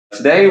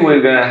today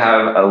we're going to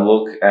have a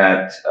look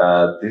at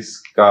this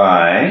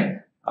guy,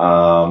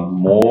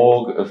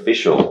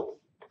 Morgueofficial.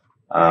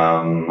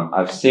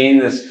 I've seen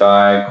this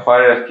guy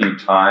quite a few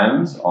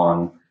times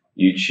on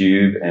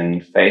YouTube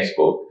and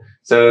Facebook.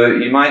 So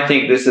you might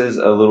think this is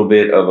a little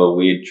bit of a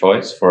weird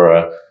choice for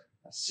a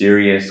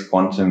serious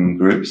quantum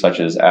group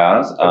such as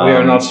ours. We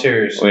are not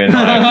serious. We're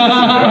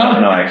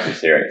not actually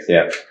serious,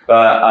 yeah.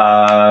 But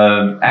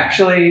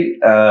actually,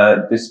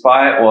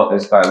 despite what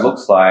this guy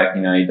looks like,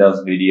 you know, he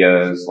does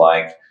videos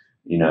like,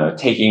 you know,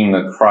 taking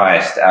the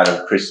Christ out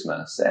of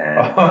Christmas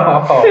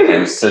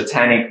and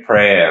satanic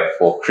prayer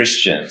for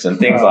Christians and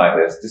things like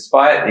this.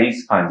 Despite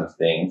these kinds of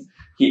things,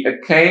 he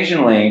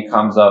occasionally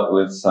comes up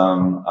with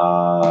some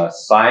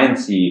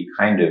sciencey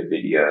kind of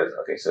videos.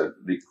 Okay, so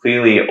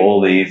clearly all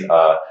these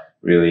are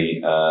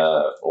really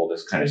all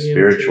this kind of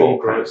spiritual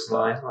kind of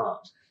stuff.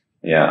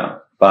 Yeah,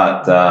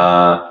 but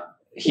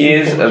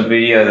here's a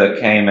video that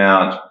came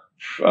out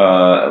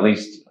at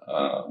least,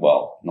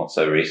 well, not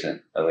so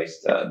recent, at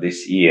least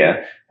this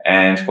year,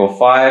 and it's called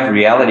 5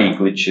 reality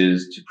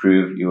glitches to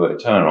prove you are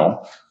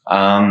eternal.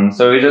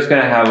 So we're just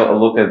going to have a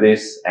look at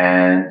this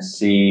and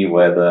see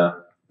whether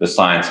the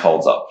science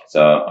holds up.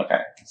 So,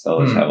 okay, so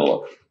let's have a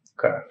look.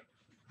 Okay.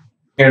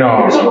 You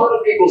know, there's a lot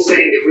of people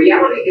saying that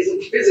reality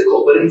isn't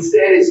physical, but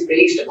instead is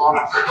based on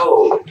a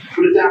code.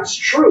 But if that's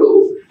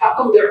true, how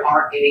come there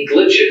aren't any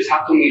glitches?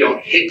 How come you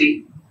don't hit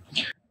the...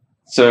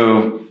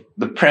 So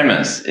the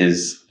premise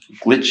is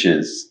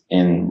glitches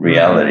in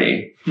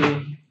reality.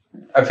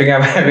 I think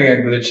I'm having a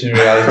glitch in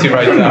reality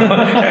right now.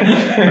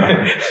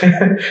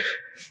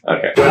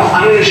 Okay. Well,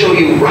 I'm going to show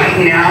you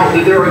right now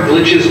that there are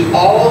glitches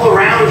all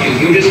around you.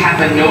 You just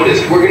haven't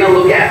noticed. We're going to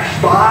look at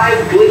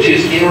 5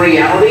 glitches in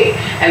reality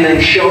and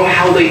then show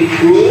how they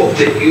prove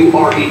that you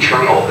are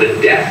eternal,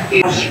 that death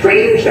is. How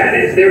strange that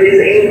is. There is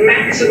a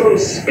maximum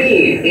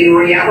speed in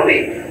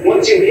reality.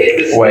 Once you hit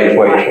the speed of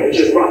light, which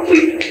is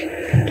roughly...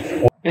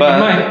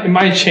 But it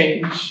might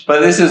change. But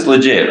this is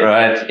legit,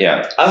 right?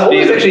 Yeah. I've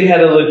always actually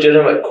had a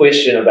legitimate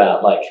question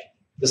about like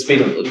the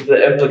speed of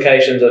the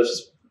implications of.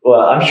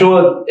 Well, I'm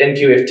sure in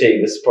QFT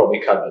this is probably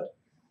covered,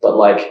 but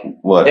like,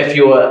 what if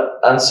you're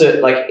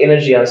uncertain, like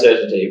energy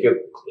uncertainty, if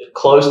you're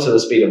close to the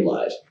speed of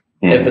light,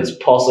 if it's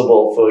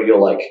possible for your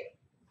like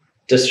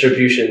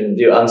distribution,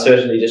 your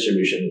uncertainty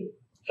distribution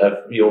of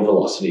your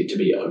velocity to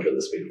be over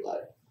the speed of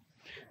light.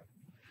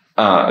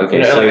 Okay.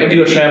 You know, So like if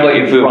you're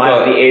traveling right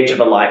at the edge of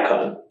a light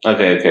cone.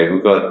 Okay.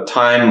 We've got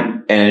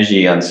time,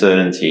 energy,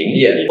 uncertainty.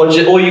 Yeah.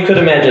 Or you could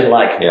imagine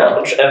like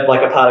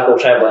like a particle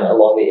traveling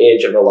along the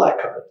edge of a light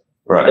cone.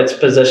 Right. Its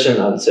position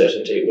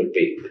uncertainty would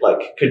be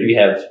like, could you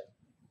have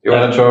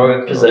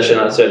position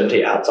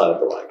uncertainty outside of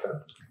the light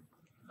cone?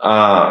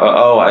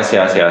 I see.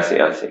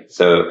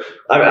 So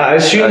I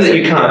assume that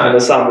you can't in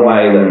some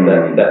way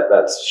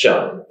that's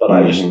shown, but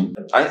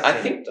I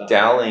think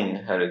Dowling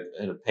had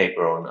a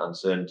paper on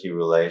uncertainty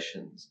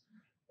relations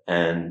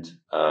and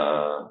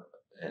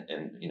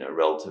you know,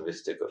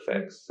 relativistic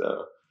effects.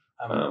 So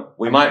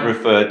we might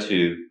refer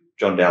to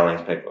John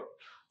Dowling's paper.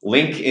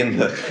 Link in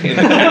the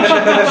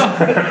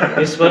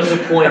You're supposed to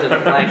point at the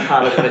blank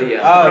part of the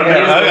video. Oh,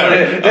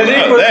 yeah. The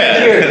link was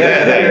here.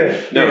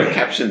 Yeah. No, the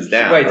caption's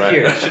down. Wait, right?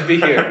 here. It should be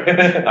here.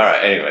 All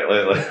right, anyway.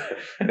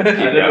 I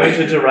didn't mean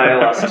to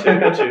derail us too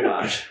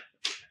much.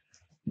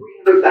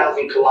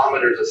 300,000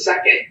 kilometers a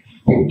second.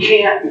 You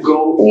can't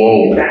go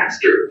any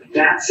faster.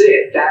 That's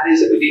it. That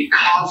is the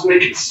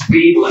cosmic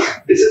speed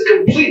limit. This is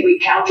completely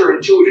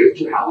counterintuitive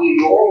to how we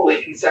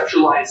normally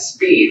conceptualize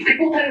speed.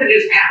 People tend to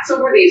just pass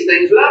over these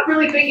things without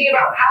really thinking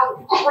about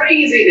how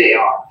crazy they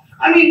are.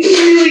 I mean,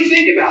 really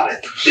think about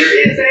it. There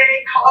is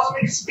a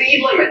cosmic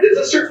speed limit. There's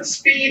a certain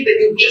speed that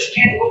you just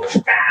can't go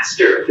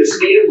faster. The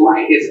speed of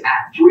light is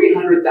at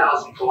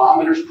 300,000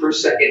 kilometers per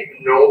second,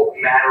 no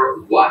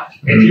matter what.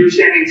 If you're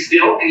standing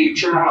still and you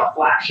turn on a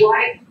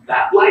flashlight,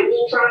 that light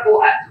will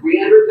travel at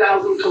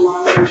 300,000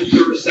 kilometers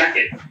per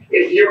second.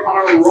 If you're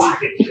on a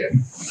rocket ship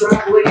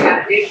traveling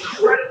at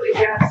incredibly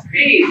fast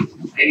speed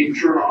and you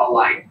turn on a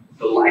light,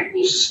 the light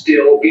will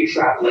still be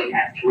traveling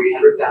at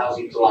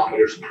 300,000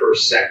 kilometers per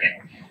second.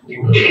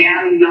 You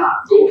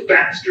cannot go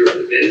faster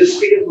than the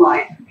speed of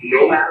light,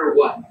 no matter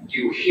what.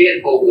 You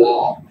hit a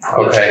wall.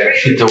 Okay,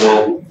 hit the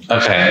wall.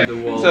 Okay.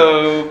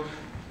 So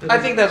I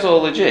think that's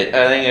all legit.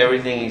 I think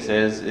everything he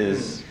says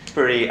is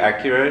pretty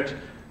accurate.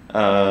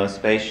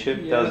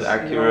 Spaceship does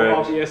accurate. No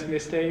obvious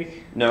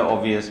mistake. No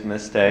obvious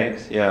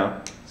mistakes.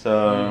 Yeah.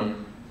 So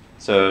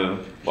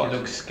what? He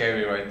looks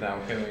scary right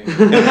now. Can we?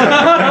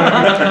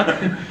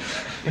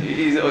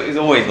 He's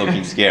always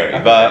looking scary,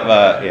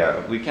 but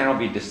yeah, we cannot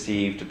be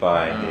deceived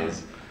by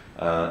his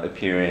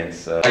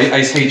appearance.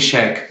 I say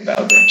check.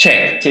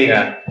 Check. Tick.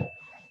 Yeah.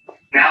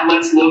 Now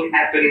let's look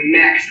at the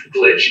next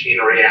glitch in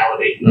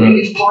reality.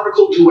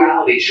 Wave-particle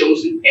duality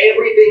shows that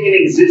everything in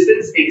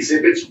existence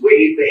exhibits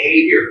wave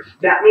behavior.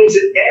 That means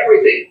that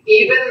everything,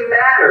 even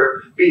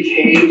matter,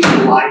 behaves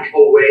like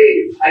a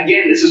wave.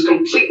 Again, this is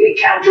completely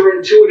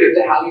counterintuitive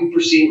to how you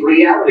perceive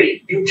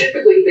reality. You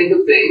typically think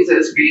of things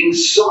as being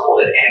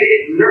solid and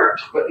inert,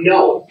 but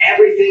no,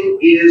 everything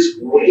is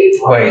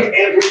wave-like.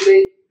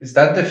 Everything. Is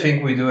that the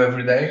thing we do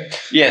every day?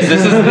 Yes,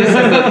 this is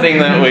the thing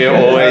that we're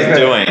always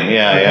doing.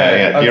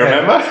 Yeah. Do you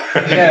remember?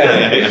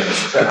 Yeah.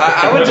 So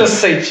I would just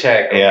say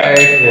check.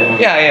 Okay?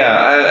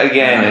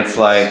 Again, it's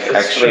like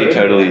actually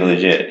totally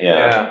legit.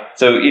 Yeah.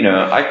 So,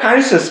 I kind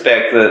of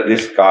suspect that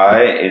this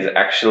guy is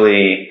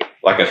actually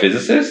like a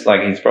physicist.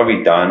 Like he's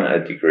probably done a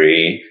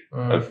degree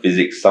of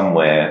physics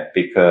somewhere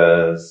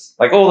because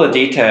like all the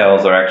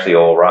details are actually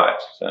all right.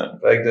 So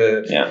like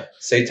the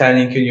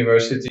Satanic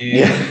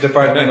University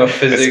Department of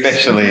Physics.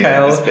 especially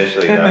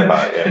that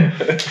part,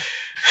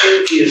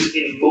 is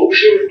in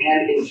motion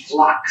and in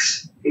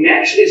flux.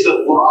 Next is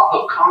the law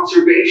of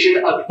conservation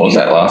of What was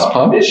that last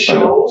part? This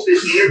shows that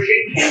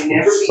energy can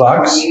never be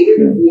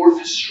created or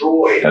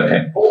destroyed,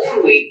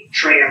 only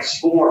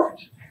transformed.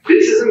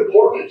 This is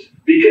important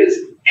because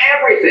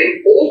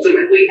everything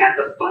ultimately at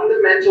the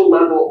fundamental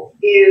level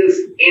is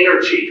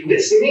energy.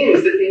 This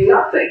means that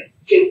nothing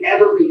can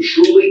ever be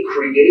truly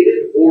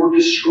created or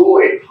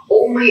destroyed,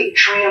 only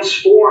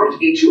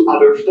transformed into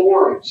other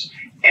forms.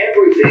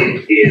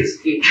 Everything is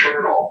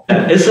eternal.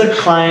 Is the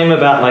claim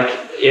about like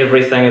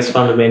everything is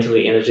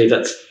fundamentally energy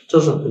that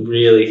doesn't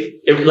really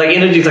like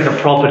energy is like a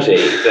property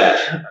that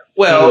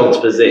fields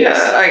possess?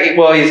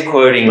 Yeah, he's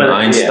quoting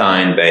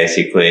Einstein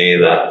basically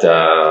that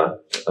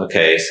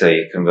so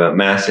you convert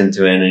mass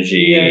into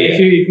energy. Yeah, if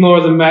you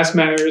ignore the mass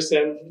matters,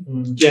 then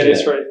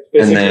that's right.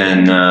 Basically.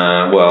 And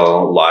then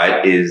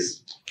light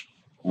is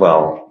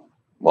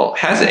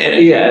has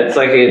energy. Yeah, it's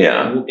like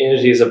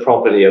energy is a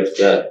property of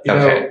the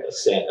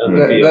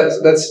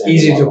that's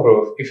easy to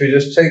prove. If you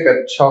just take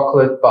a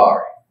chocolate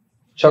bar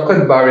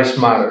is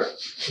matter,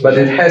 but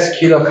it has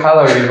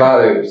kilocalorie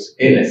values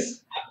in it,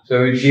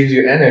 so it gives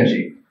you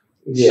energy.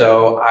 Yeah.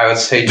 So I would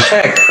say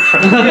check.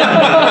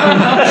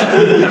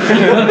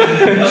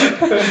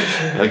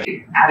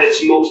 At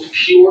its most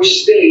pure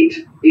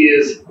state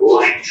is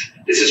light.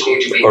 This is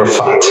going to be very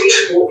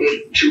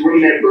important to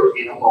remember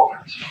in a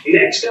moment.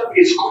 Next up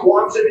is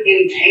quantum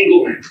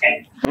entanglement.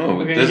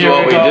 This is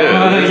what we do.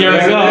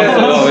 This is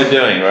what we're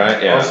doing,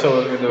 right? Yeah. Also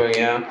what we're doing,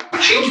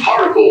 Two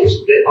particles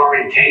that are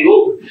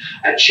entangled,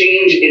 a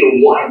change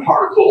in one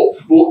particle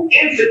will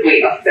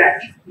instantly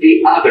affect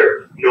the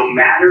other, no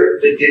matter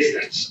the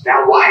distance.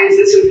 Now, why is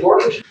this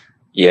important?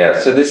 Yeah,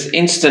 so this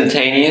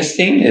instantaneous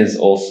thing is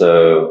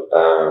also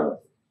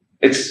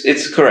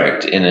it's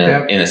correct in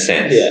a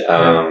sense.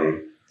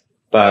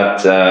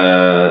 But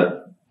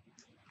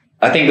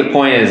I think the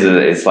point is that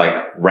it's like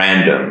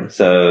random.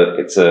 So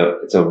it's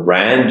a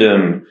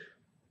random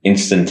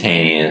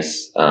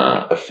instantaneous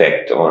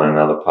effect on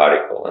another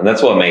particle, and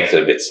that's what makes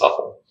it a bit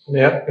subtle.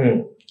 Yeah.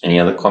 Any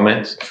other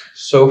comments?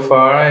 So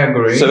far, I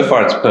agree. So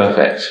far, it's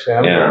perfect.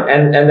 Yeah.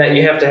 And that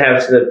you have to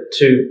have the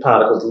two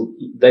particles,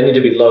 they need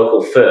to be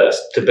local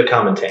first to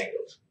become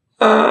entangled.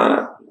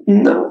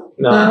 No,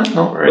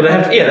 not really.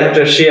 Well, they have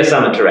to share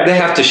some interaction. They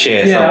have to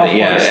share something.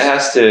 Yeah, it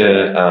has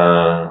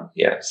to.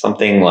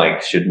 Something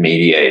like should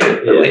mediate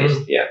it at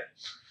least. Yeah.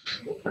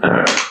 All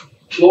right.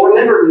 Well,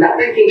 remember,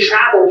 nothing can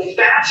travel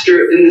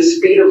faster than the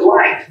speed of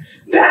light.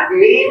 That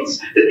means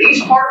that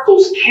these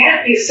particles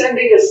can't be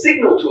sending a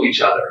signal to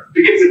each other,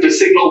 because if the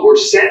signal were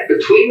sent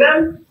between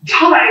them,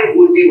 time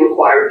would be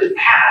required to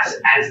pass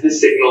as the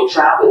signal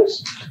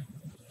travels.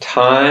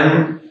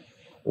 Time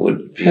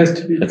would be... Has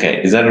to be.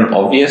 Okay, is that an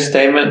obvious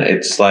statement?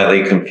 It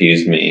slightly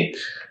confused me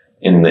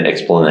in the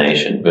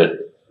explanation, but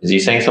is he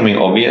saying something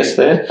obvious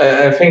there?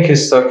 I think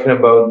he's talking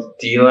about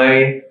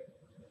delay.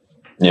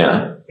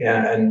 Yeah.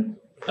 Yeah, and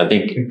I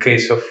think in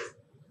case of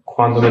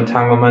quantum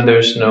entanglement,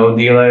 there's no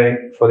delay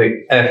for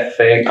the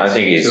effect. I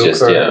think he's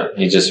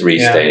just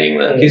restating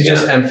that. He's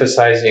just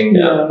emphasizing.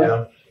 But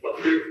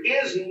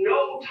there is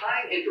no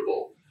time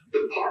interval.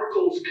 The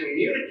particles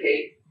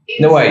communicate.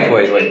 No,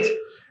 wait.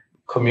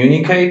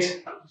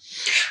 Communicate?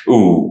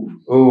 Ooh.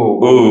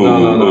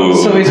 No.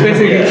 So it's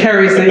basically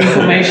carries the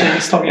information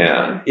it's talking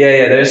about.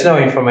 Yeah, there's no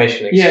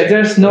information exchange. Yeah,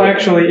 there's no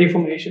actually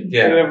information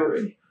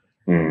delivery.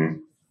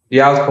 The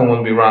outcome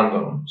will be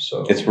random.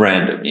 So it's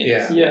random,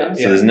 yes. Yeah.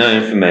 So there's no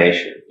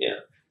information,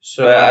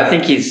 So but I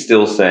think he's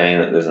still saying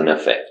that there's an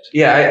effect.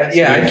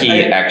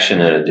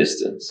 Action at a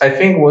distance. I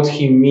think what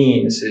he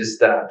means is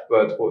that,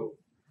 but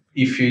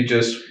if you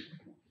just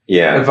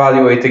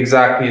evaluate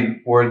exactly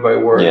word by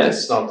word,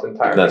 it's not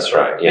entirely That's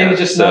right. Yeah. Maybe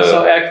just not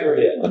so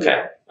accurate.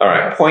 Okay. All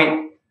right.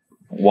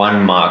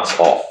 0.1 marks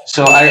off.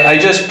 So I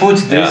just put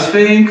this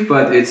thing,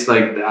 but it's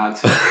like that.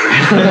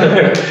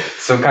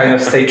 Some kind of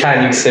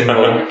satanic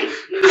symbol.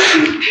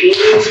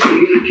 Continuous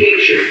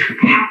communication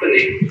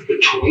happening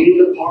between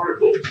the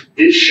particles.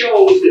 This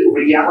shows that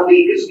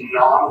reality is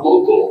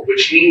non-local,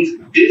 which means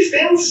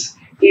distance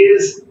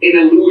is an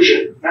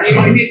illusion. Now you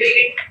might be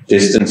thinking,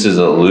 Distance is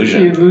an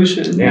illusion.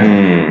 Illusion.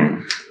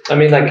 Yeah. I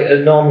mean, like a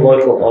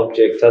non-local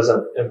object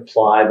doesn't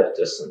imply that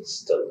distance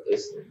still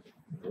isn't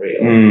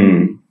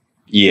real.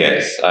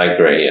 Yes, I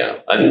agree. Yeah,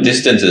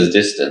 distance is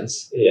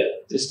distance. Yeah.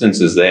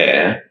 Distance is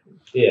there.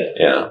 Yeah.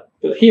 Yeah.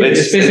 But here, It's-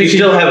 it's basically You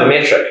still have a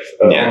metric.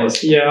 Yeah.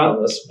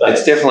 On this base.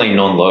 It's definitely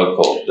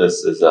non-local.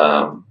 This is a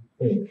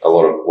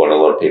lot of what a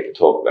lot of people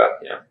talk about.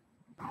 Yeah.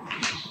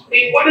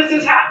 hey, what does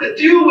this have to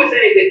do with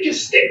anything?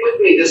 Just stick with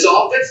me. This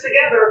all fits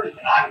together, and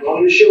I'm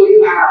going to show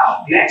you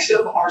how. Next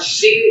up are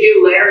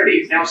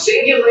singularities. Now,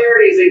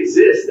 singularities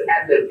exist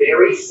at the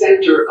very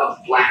center of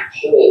black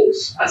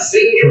holes. A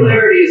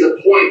singularity is a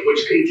point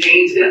which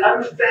contains an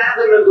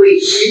unfathomably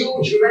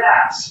huge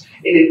mass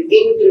in an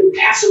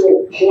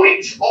infinitesimal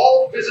point.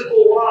 All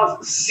physical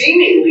laws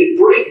seemingly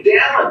break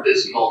down at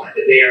this moment.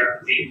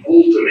 They're the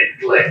ultimate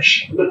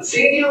glitch. But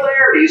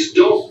singularities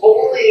don't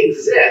only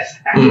exist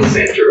at the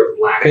center of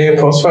black Can holes.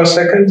 you pause for a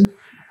second?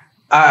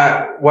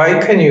 Why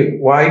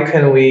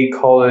can we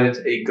call it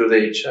a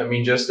glitch? I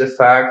mean, just the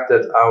fact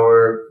that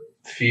our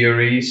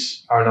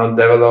theories are not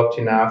developed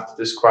enough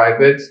to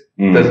describe it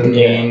doesn't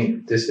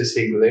mean this is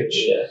a glitch.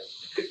 Yeah.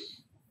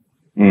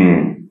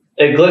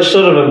 A glitch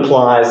sort of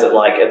implies that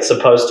like it's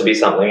supposed to be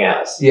something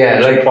else. Yeah,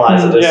 Which like-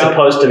 implies that it's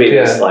supposed to be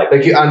this like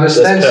you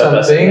understand this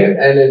purpose, something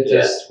yeah. and it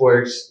just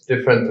works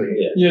differently.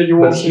 Yeah. Yeah, you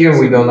But want here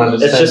we don't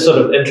understand. It's just sort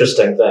of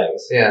interesting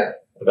things Yeah.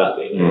 about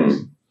the universe.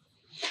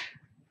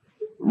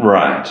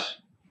 Right.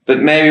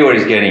 But maybe what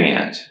he's getting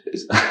at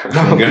is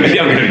I'm going to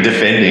be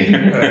defending.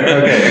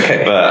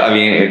 Okay. But I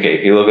mean, okay,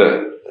 if you look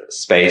at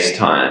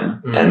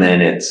space-time and then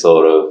it's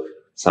sort of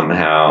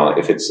somehow,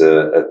 if it's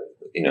a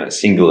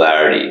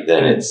singularity,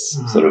 then it's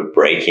sort of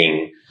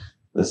breaking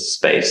the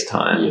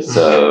space-time.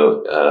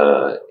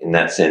 So in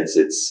that sense,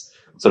 it's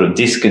sort of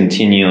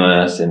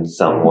discontinuous in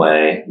some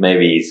way.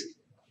 Maybe he's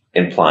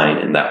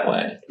implying in that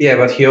way. Yeah,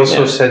 but he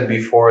also said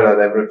before that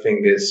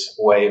everything is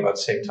wave at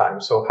the same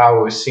time. So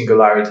how is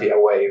singularity a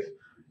wave?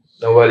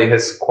 Nobody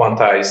has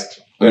quantized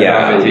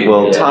gravity.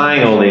 Well,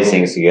 tying all these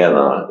things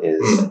together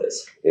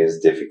is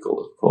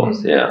difficult, of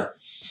course. Yeah.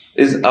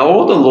 Are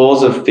all the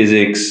laws of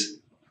physics,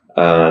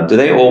 do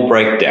they all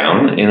break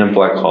down in a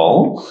black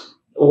hole?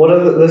 What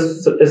are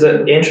is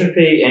it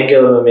entropy,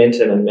 angular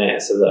momentum, and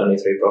mass are the only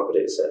three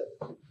properties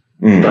that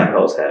black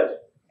holes have?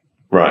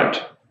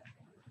 Right.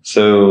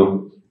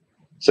 So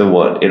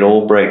what? It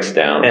all breaks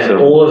down. And so,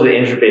 all of the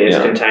entropy is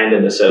contained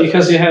in the surface.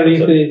 because you have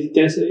infinite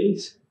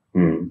densities.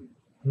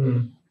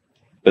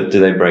 But do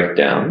they break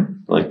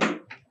down? Like,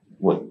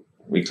 what?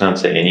 We can't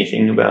say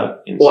anything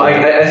about inside. Well,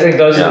 I think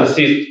those are the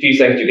few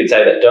things you could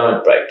say that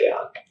don't break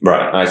down.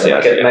 Right, I see.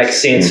 Like it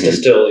makes sense to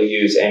still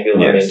use angular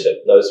momentum.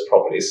 Those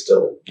properties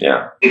still.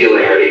 Yeah.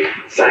 Singularity.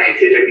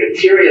 Scientific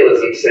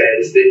materialism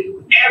says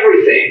that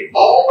everything,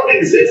 all of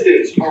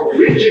existence,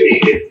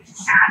 originated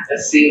at a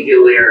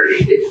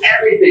singularity. That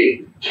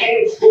everything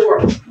came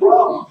forth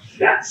from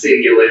that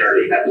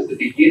singularity. That was the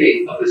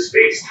beginning of the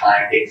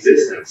space-time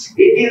existence.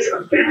 It is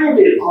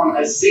founded on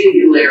a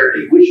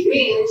singularity, which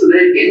means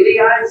that in the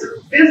eyes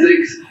of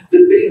physics,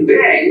 the Big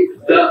Bang,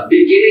 the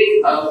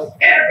beginning of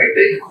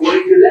everything,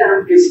 according to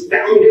them, is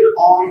founded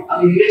on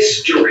a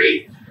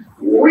mystery.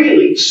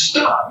 Really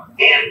stop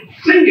and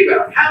think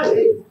about how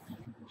it.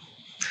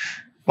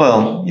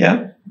 Well,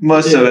 yeah.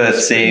 Most of it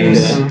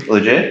seems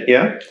legit.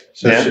 Yeah.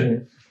 So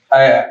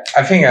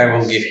I think I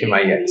will give him a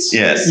yes.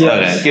 Yes.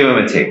 Okay. Give him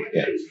a tick.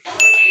 Yeah.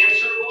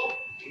 Unanswerable?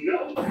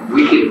 No.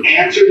 We can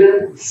answer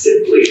them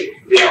simply.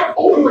 They are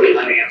only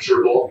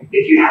unanswerable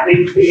if you have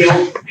a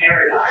failed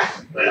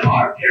paradigm. But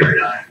our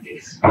paradigm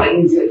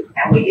explains it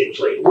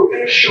elegantly. We're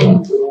going to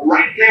show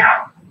right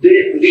now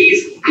that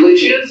these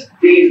glitches,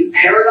 these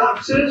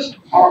paradoxes,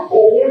 are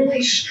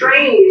only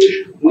strange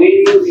when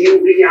you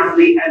view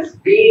reality as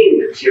being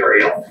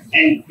material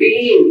and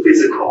being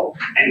physical.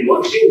 And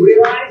once you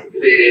realize that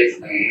it's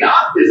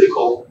not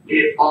physical,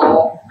 it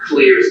all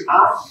clears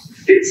up,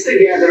 fits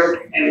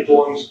together, and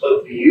forms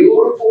a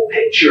beautiful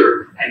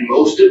picture, and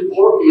most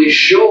importantly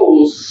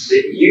shows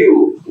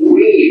that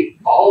we,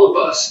 all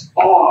of us,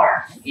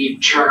 are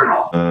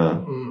eternal.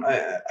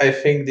 I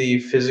think the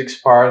physics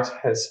part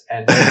has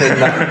ended.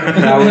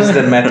 Now is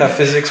the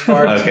metaphysics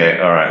part. Okay.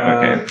 All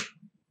right. Okay.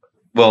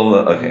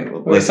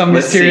 Well, Some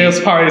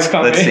mysterious part is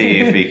coming. Let's see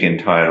if we can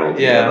tie it all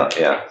together.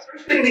 Yeah.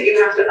 First thing that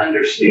you have to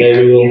understand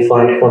Maybe we'll is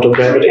find that quantum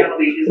gravity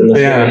reality is in the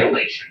a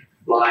simulation,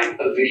 like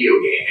a video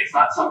game. It's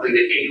not something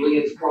that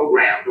aliens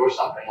programmed or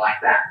something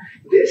like that.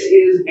 This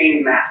is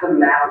a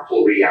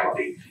mathematical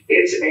reality.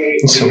 It's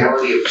a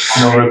reality of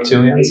No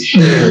reptilians. It's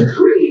shared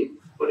dream,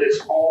 but it's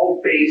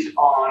all based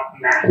on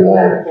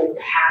mathematical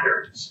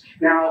patterns.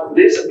 Now,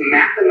 this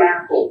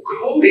mathematical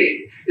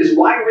coding is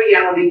why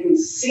reality can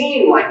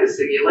seem like a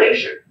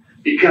simulation,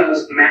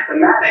 because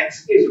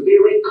mathematics is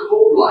very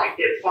code-like.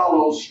 It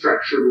follows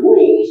structured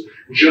rules,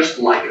 just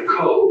like a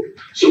code.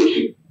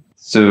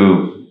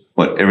 So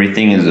what?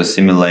 Everything is a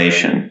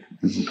simulation.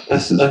 I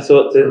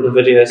thought the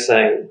video is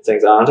saying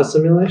things aren't a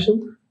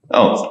simulation.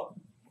 Oh,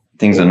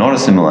 things are not a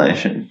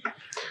simulation.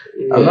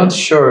 I'm not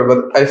sure,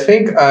 but I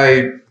think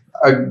I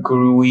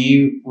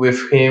agree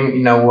with him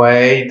in a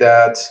way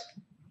that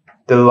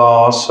the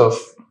laws of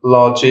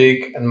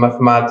logic and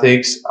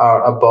mathematics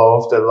are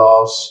above the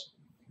laws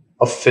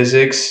of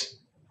physics.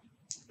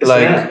 Is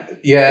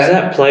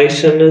that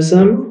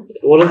Platonism?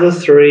 What are the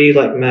three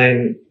like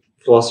main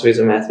philosophies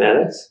of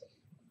mathematics?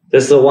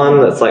 There's the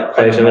one that's like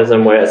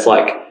Platonism, where it's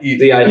like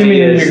the idea. You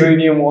mean the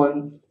Euclidean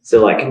one?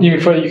 So like you mean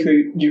for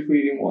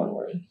Euclidean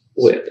one,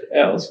 where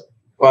else?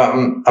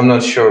 Well, I'm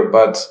not sure,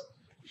 but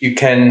you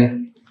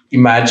can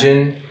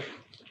imagine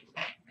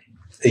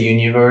a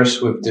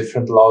universe with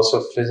different laws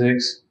of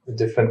physics, with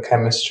different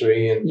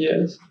chemistry, and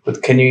yes.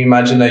 But can you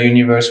imagine a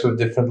universe with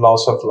different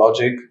laws of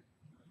logic?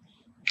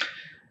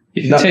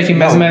 If you're taking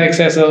mathematics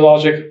as a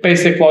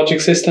basic logic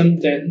system,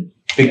 then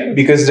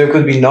because there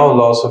could be no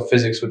laws of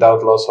physics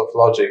without laws of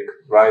logic,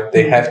 right?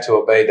 They have to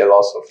obey the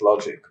laws of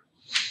logic,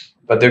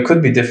 but there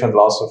could be different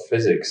laws of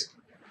physics.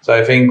 So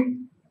I think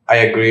I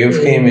agree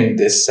with him in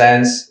this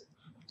sense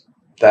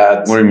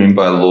that. What do you mean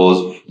by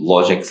laws of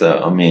logic, though?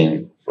 I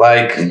mean,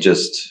 like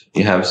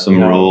you have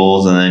some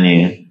rules and then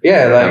you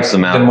have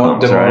some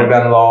outcomes, the right?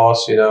 Morgan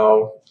laws,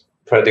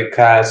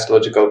 predicates,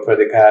 logical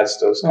predicates,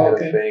 those kind of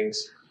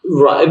things.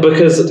 Right,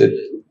 because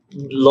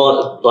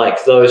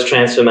like those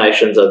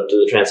transformations are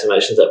the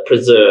transformations that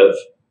preserve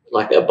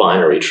like a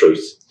binary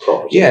truth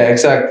property. Yeah,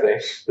 exactly.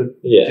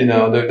 But,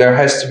 there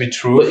has to be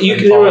truth. But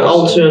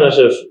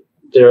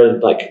there are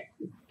like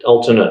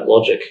alternate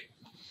logic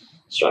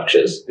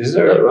structures. Is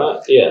there? Is that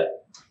right? Yeah.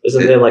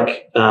 Isn't there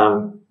like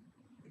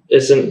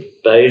isn't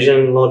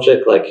Bayesian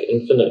logic like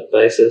infinite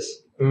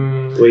basis?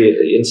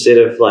 Where instead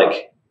of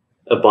like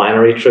a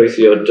binary truth,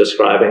 you're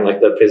describing like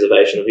the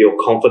preservation of your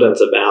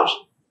confidence about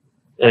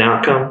an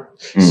outcome.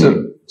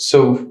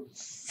 So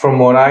from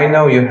what I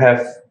know, you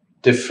have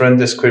different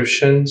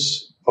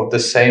descriptions of the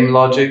same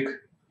logic.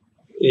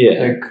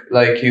 Yeah.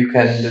 Like you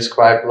can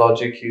describe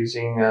logic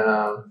using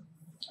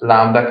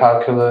lambda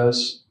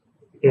calculus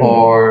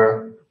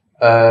or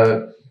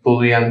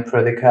Boolean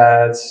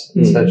predicates,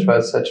 etc.,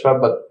 etc.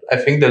 But I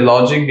think the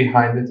logic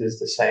behind it is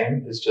the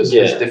same. It's just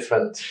it's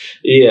different.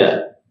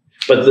 Yeah,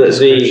 but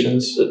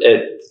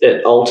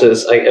it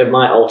alters. It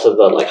might alter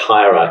the like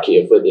hierarchy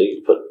of whether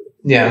you put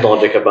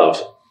logic above.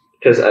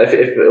 Because if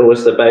it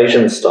was the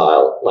Bayesian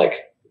style, like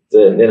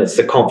then it's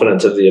the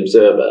confidence of the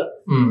observer,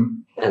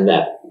 and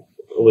that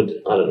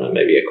would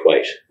maybe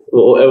equate.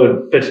 Or it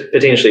would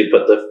potentially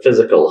put the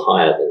physical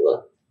higher than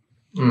the.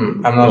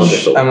 I'm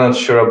not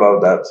sure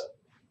about that.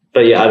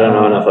 But yeah, I don't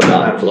know enough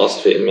about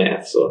philosophy and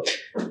math. So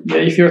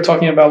if you're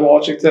talking about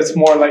logic, that's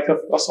more like a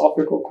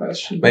philosophical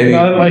question.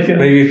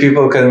 Maybe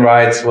people can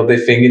write what they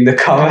think in the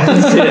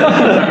comments.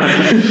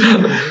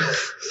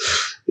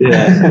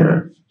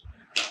 Yeah.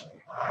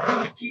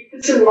 Keep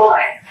this in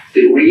mind.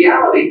 The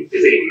reality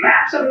is a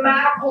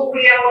mathematical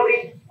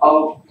reality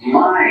of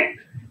mind.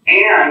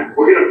 And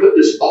we're going to put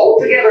this all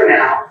together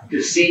now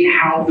to see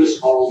how this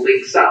all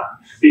links up.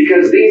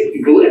 Because these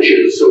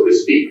glitches, so to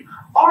speak,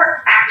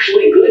 aren't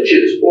actually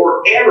glitches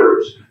or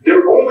errors.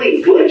 They're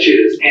only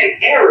glitches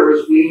and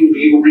errors when you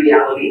view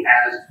reality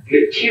as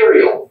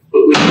material.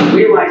 But when you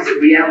realize that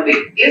reality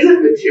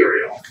isn't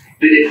material,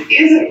 that it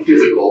isn't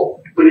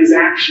physical, but is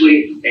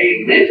actually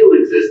a mental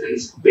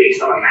existence based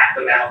on a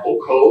mathematical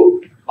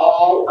code,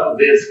 all of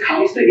this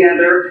comes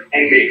together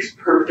and makes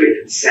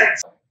perfect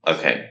sense.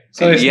 Okay.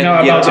 So it's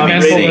now about I'm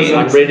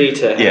ready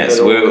to.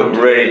 We're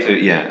ready to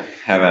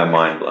have our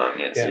mind blown.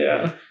 Yes.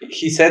 Yeah.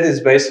 He said it's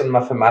based on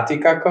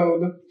Mathematica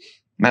code.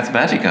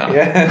 Mathematica.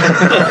 Yeah.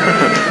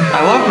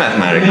 I love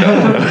Mathematica.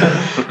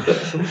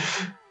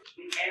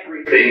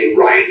 Everything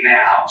right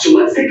now. So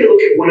let's take a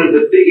look at one of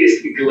the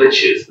biggest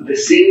glitches, the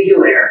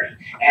singularity,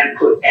 and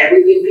put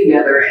everything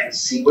together and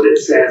see what it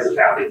says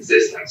about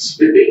existence.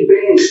 The Big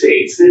Bang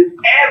states that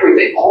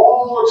everything,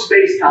 all of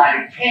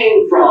space-time,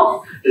 came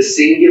from the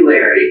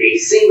singularity, a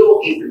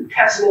single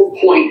infinitesimal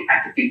point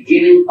at the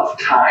beginning of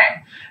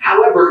time.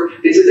 However,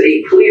 this is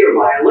a clear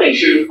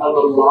violation of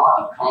the law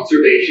of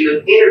conservation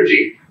of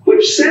energy,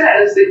 which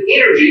says that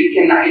energy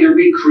can neither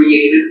be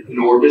created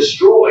nor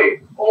destroyed,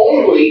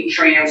 only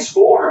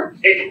transformed.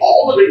 If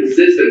all of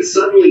existence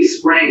suddenly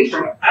sprang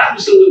from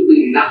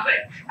absolutely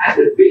nothing at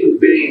the Big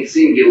Bang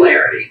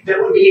singularity,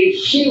 that would be a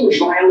huge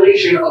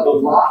violation of the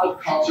law of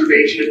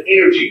conservation of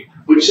energy,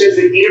 which says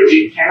that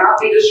energy cannot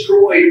be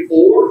destroyed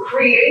or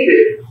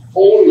created,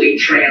 only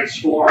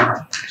transformed.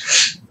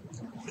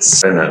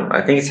 I don't know.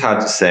 I think it's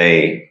hard to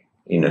say,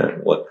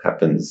 what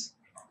happens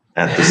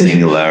at the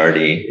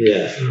singularity.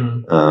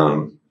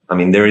 I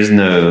mean, there is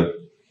no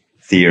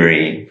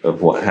theory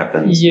of what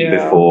happens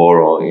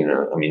before, or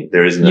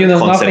there is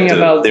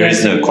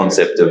no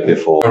concept of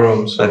before.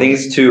 I think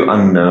it's too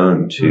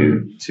unknown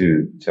to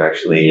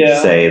actually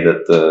say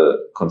that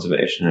the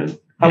conservation of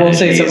I won't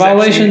say it's a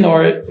violation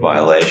or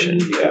violation.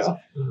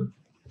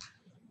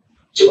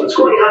 So what's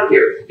going on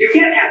here? You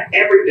can't have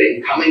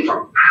everything coming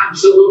from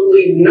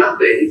absolutely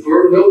nothing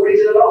for no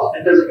reason at all.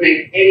 It doesn't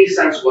make any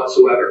sense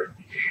whatsoever.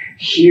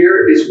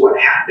 Here is what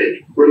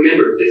happened.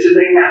 Remember, this is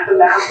a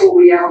mathematical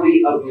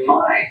reality of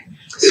mind.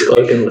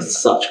 Spoken with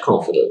such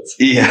confidence.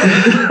 Yeah.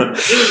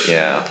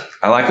 Yeah.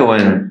 I like it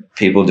when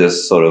people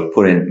just sort of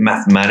put in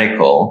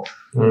mathematical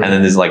and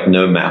then there's like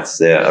no maths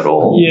there at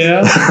all.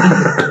 Yeah.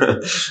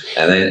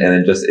 and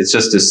then it's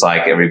just to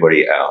psych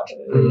everybody out.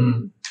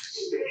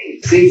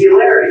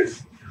 Singularity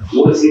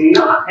was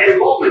not a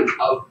moment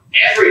of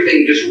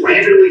everything just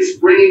randomly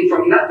springing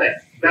from nothing.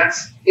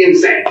 That's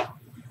insane.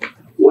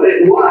 What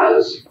it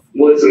was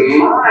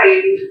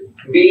mind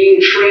being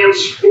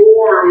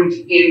transformed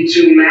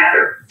into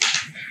matter.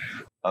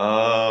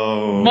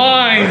 Oh.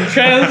 Mind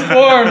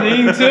transformed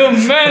into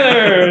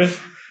matter.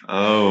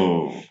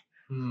 Oh.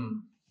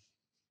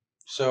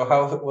 So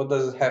what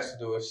does it have to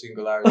do with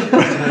singularity?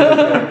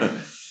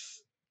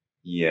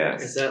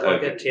 Yes. Is that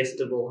like a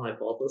testable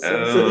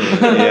hypothesis?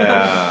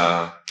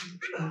 Yeah.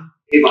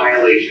 A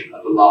violation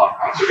of the law of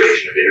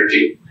conservation of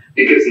energy,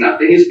 because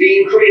nothing is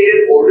being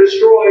created or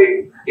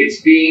destroyed,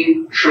 it's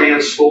being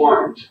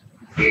transformed.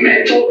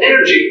 Mental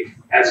energy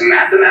as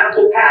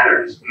mathematical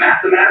patterns,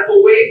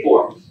 mathematical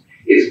waveforms,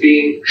 is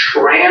being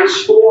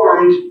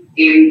transformed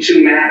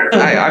into matter.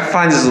 I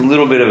find this a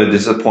little bit of a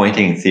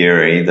disappointing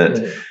theory that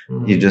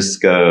you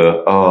just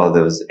go, oh,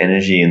 there was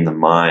energy in the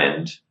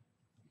mind.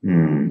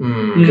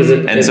 Because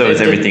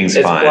everything's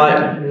it's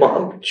fine.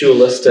 Quite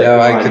dualistic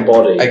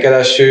body. I can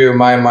assure you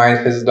my mind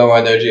has no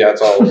energy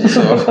at all.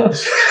 So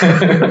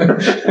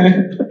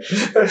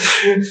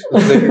it's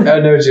like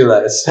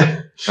energyless.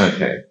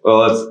 Okay. Well,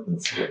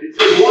 that's good. This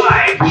is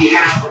why we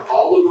have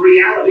all of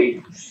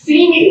reality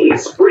seemingly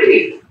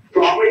springing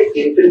from an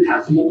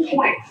infinitesimal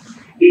point.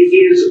 It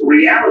is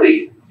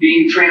reality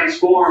being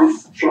transformed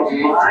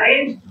from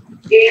mind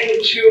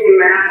into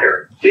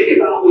matter. Think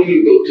about when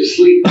you go to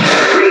sleep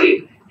and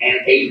dream, and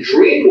a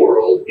dream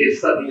world is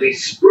suddenly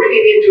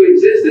springing into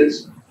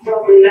existence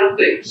from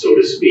nothing, so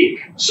to speak.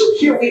 So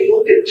here we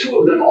look at two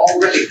of them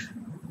already.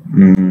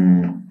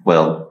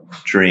 Well,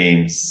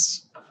 dreams.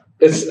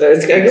 I guess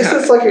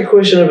it's like a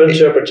question of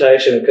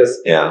interpretation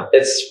because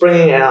it's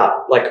springing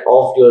out like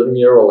of your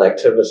neural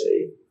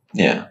activity.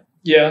 Yeah.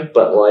 Yeah.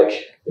 But like,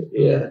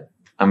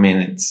 I mean,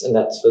 and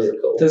that's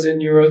physical. Does your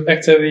neural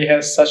activity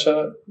has such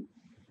a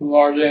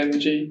large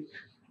energy?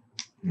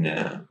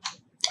 Yeah.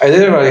 I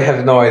literally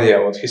have no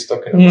idea what he's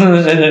talking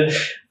about.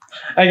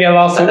 I get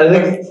lost. I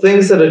think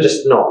things that are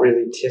just not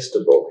really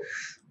testable.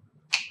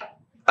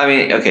 I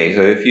mean, okay,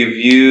 so if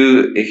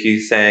you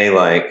say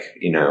like,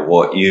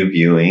 what you're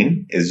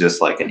viewing is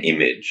just like an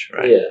image,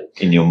 right? Yeah.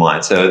 In your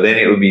mind. So then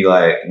it would be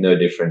like no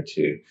different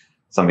to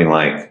something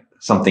like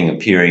something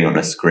appearing on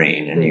a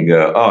screen and you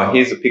go, oh,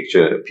 here's a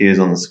picture, it appears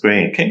on the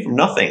screen. It came from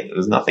nothing. There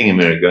was nothing a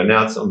minute ago.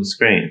 Now it's on the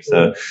screen.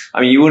 So,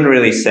 I mean, you wouldn't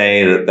really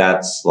say that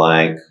that's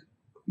like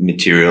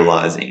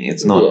materializing.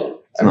 It's not,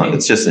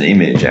 it's just an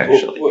image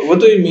actually. What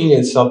do you mean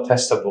it's not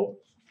testable?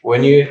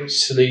 When you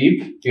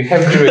sleep, you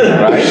have dream,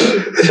 right?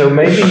 So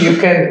maybe we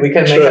can make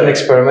an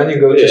experiment. You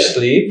go to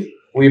sleep,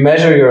 we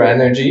measure your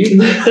energy.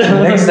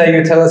 Next day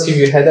you tell us if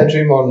you had a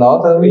dream or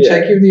not, and we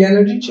check if the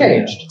energy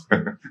changed.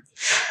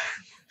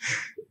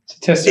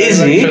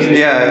 Easy.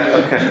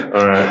 Yeah, okay.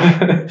 All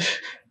right.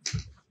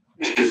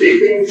 The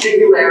Big Bang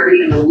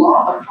singularity and the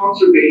law of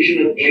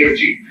conservation of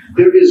energy.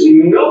 There is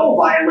no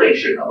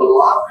violation of the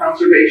law of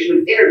conservation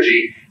of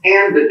energy,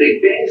 and the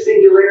Big Bang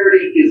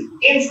singularity is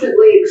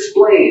instantly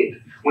explained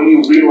when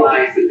you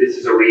realize that this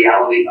is a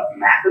reality of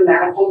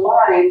mathematical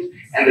mind,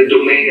 and the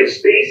domain of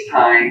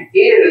space-time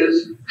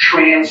is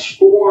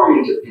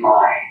transformed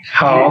mind.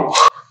 How?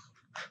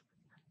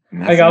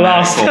 I got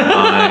lost.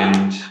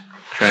 Mind,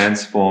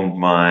 transformed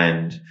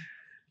mind.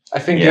 I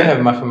think you have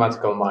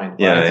mathematical mind. Right?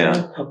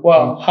 Yeah.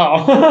 Well,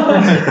 how?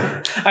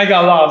 I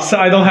got lost.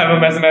 I don't have a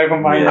mathematical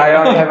mind. I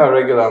only have a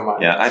regular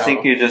mind. Yeah, I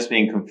think you're just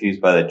being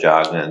confused by the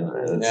jargon.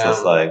 It's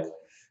just like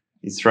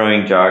he's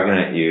throwing jargon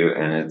at you,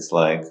 and it's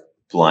like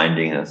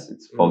blinding us.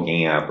 It's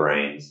fogging our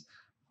brains.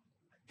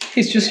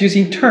 He's just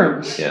using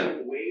terms. Yeah.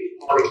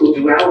 Particle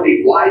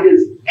duality. Why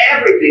does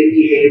everything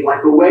behave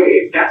like a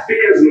wave? That's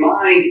because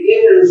mind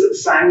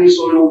is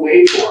sinusoidal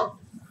waveform.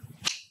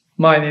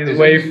 Mine is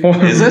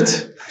waveform. Is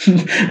it?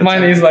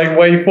 Mine is like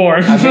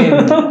waveform. I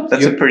mean,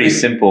 that's a pretty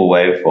simple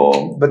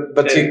waveform.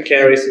 But it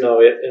carries no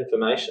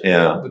information.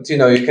 Yeah. But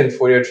you can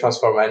Fourier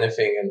transform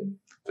anything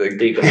and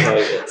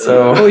decompose it.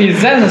 So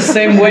is that the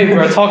same wave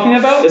we're talking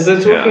about? Is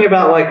it talking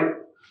about like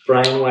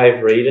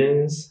brainwave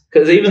readings?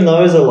 Because even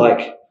those are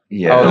like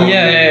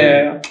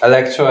yeah.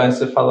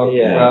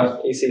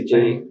 Electroencephalograph.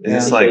 ECG. Is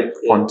this like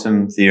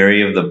quantum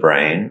theory of the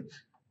brain?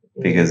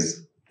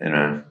 Because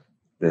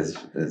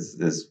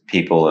there's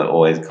people that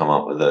always come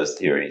up with those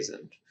theories,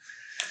 and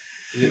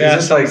is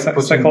this like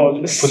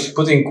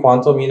putting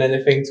quantum in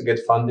anything to get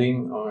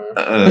funding, or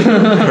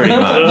pretty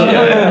much?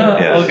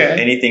 Yeah.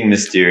 Okay. Anything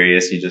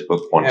mysterious, you just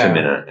put quantum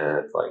in it,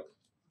 and it's like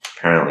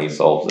apparently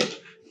solves it.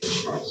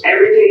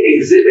 Everything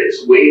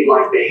exhibits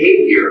wave-like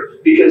behavior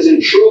because, in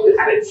truth,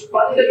 at its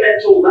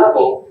fundamental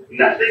level,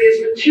 Nothing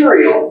is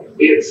material,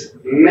 it's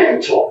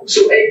mental.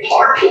 So a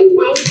particle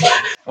will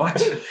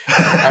What?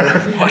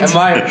 Am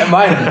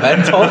I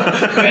mental?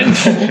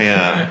 Mental.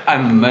 Yeah.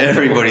 I'm mental.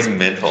 Everybody's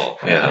mental.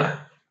 Yeah.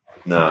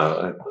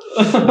 No,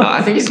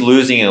 I think he's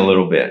losing it a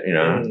little bit, you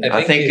know.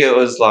 I think it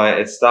was like,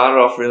 it started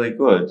off really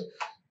good.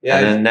 Yeah,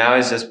 and then now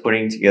he's just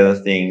putting together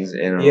things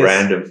in a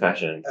random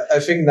fashion. I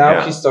think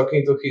now he's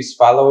talking to his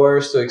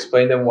followers to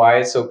explain them why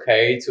it's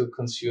okay to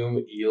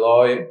consume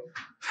Eloy.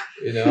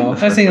 You know,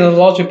 I think the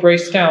logic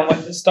breaks down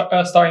when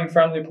starting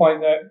from the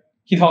point that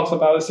he talks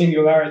about the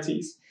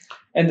singularities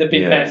and the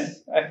Big Bang,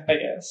 I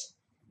guess.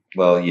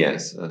 Well,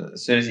 yes.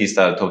 As soon as he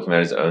started talking about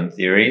his own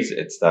theories,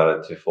 it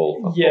started to fall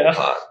apart.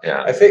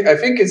 Yeah. I think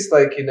it's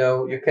like, you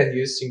know, you can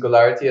use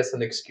singularity as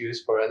an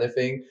excuse for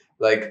anything.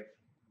 Like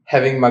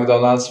having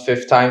McDonald's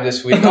 5th time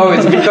this week. Oh,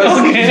 it's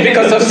because it's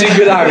because of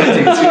singularities.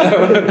 You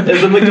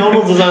know, the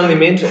McDonald's is only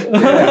mental.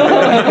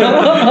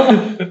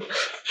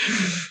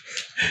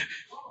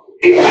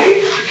 a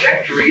wave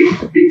trajectory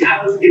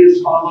because it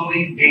is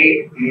following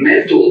a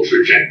mental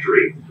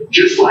trajectory.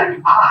 Just like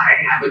I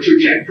have a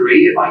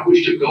trajectory if I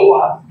wish to go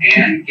up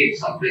and get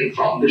something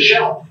from the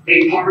shelf.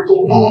 A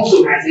particle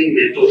also has a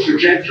mental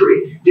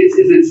trajectory. This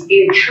is its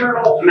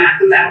internal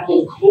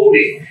mathematical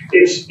coding,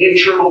 its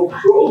internal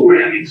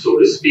programming, so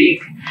to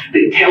speak,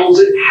 that tells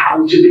it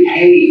how to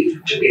behave.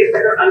 To get a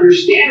better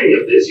understanding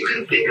of this, you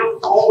can think of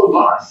all of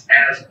us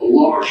as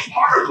large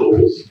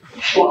particles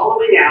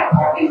following out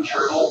our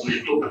internal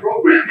mental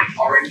programming,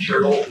 our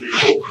internal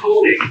mental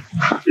coding.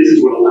 This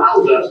is what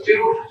allows us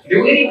to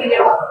do anything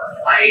at all.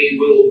 I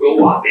will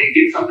go up and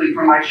get something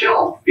from my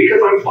shelf because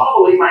I'm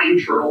following my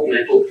internal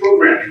mental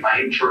programming,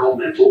 my internal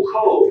mental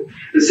code.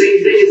 The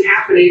same thing is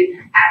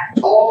happening at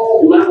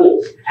all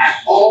levels, at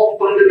all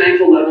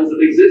fundamental levels of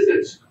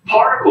existence.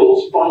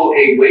 Particles follow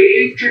a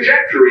wave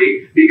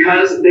trajectory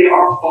because they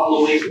are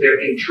following their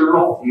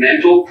internal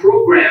mental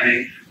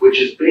programming, which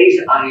is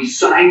based on a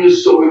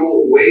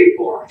sinusoidal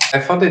waveform. I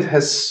thought it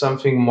has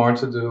something more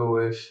to do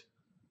with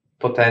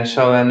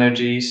potential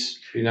energies,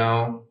 you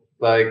know,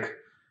 like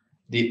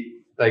the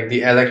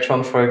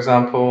electron, for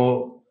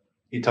example,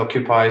 it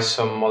occupies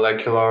some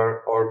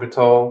molecular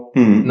orbital,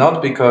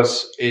 not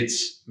because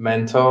it's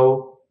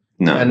mental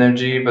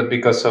energy, but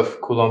because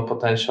of Coulomb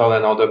potential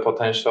and other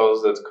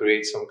potentials that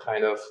create some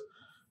kind of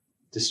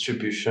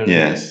distribution.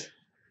 Yes.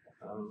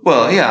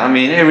 Well, yeah. I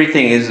mean,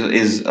 everything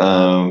is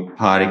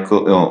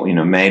particle, you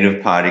know, made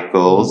of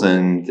particles,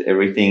 and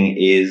everything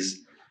is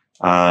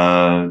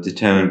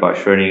determined by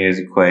Schrodinger's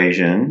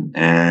equation,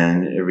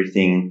 and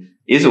everything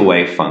is a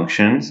wave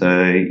function.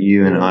 So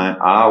you and I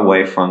are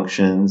wave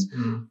functions.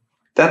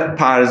 That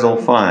part is all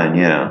fine,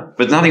 yeah.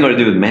 But nothing got to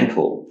do with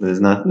mental.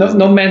 There's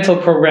no mental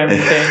programming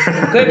thing.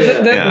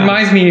 That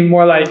reminds me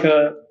more like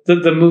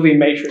the movie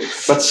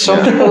Matrix. But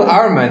some people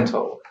are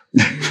mental.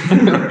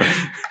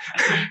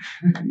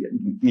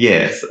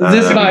 Yes.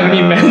 This might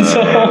be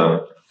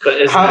mental.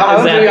 But is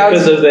that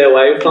because of their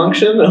wave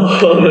function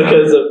or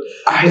because of...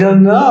 I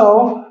don't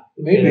know.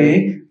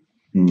 Maybe.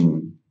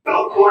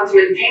 About quantum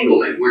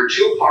entanglement, where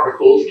two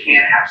particles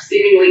can have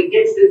seemingly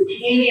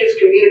instantaneous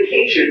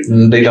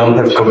communication. They don't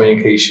have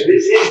communication.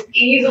 This is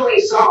easily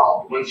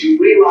solved once you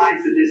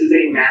realize that this is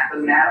a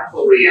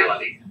mathematical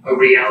reality, a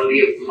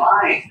reality of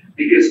mind,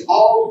 because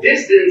all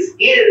distance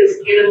is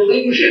an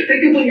illusion.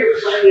 Think of when you're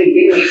playing a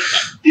game.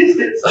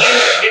 Distance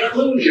is an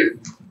illusion.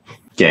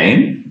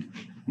 Game?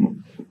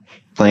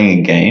 Playing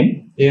a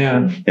game?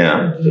 Yeah.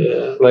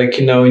 Like,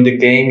 you know, in the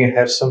game you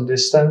have some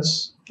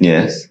distance.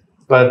 Yes.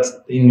 But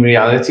in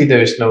reality,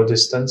 there is no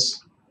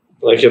distance.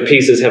 Like your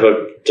pieces have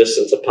a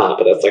distance apart,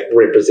 but that's like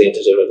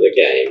representative of the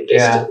game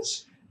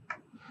distance. Yeah.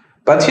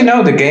 But you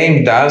know, the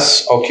game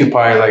does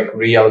occupy like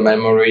real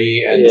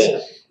memory and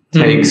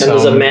take some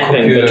there's a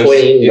mapping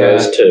between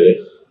those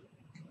two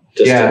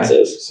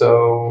distances. Yeah.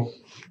 So.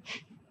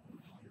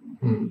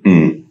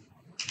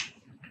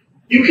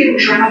 You can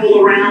travel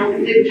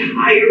around the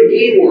entire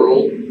game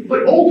world,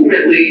 but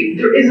ultimately,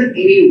 there isn't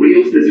any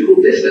real physical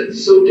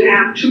distance. So to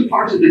have two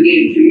parts of the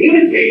game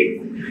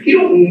communicate, you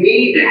don't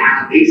need to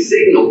have a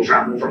signal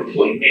travel from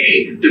point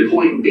A to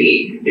point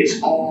B.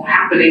 It's all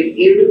happening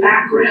in the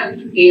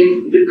background,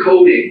 in the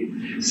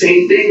coding.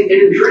 Same thing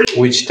in a dream.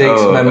 Which takes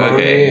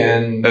memory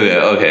and...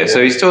 Okay.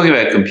 So he's talking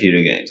about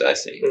computer games, I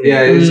see.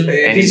 Yeah.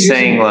 And he's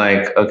saying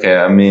like, okay,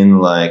 I'm in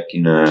like,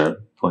 you know,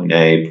 point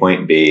A,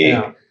 point B.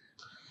 Yeah.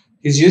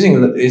 He's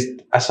using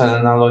it as an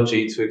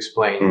analogy to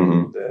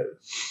explain the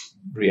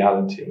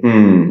reality.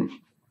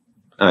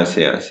 I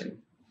see.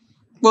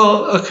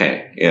 Well,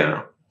 okay,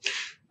 yeah.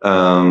 So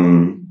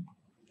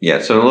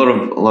a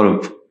lot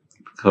of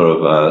sort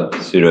of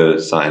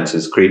pseudoscience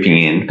is creeping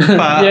in,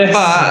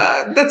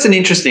 but that's an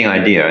interesting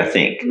idea, I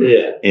think.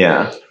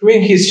 Yeah. I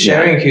mean, he's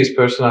sharing his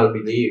personal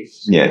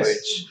beliefs,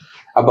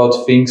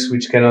 about things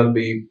which cannot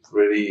be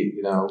really,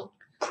 you know,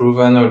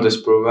 proven or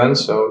disproven.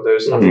 So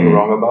there's nothing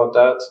wrong about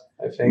that,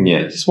 I think.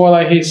 Yes. It's more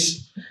like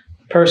his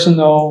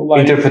personal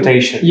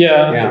interpretation.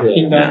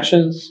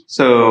 Inventions.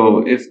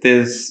 So if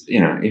there's,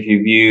 you know, if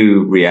you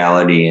view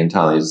reality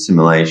entirely as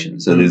simulation,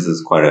 so this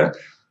is quite a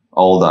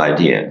old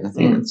idea. I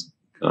think it's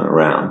gone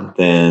around.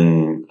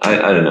 Then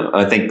I don't know.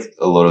 I think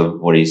a lot of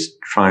what he's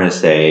trying to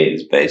say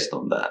is based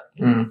on that.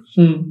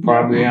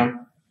 Probably, yeah.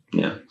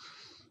 Yeah.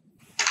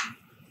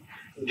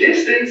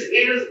 Distance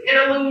is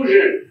an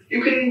illusion.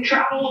 You can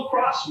travel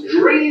across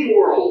dream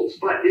worlds,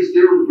 but is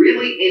there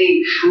really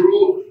any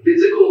true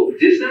physical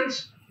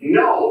distance?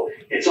 No,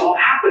 it's all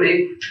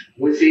happening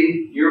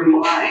within your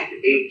mind.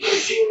 A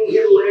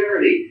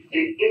singularity,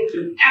 an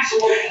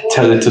infinitesimal point.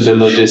 Tell it to the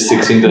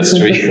logistics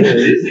industry.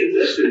 This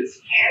existence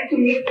can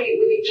communicate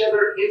with each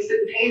other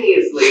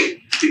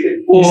instantaneously.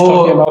 He's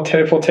talking about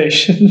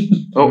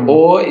teleportation.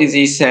 Or is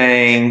he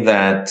saying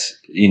that,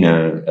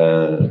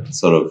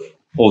 sort of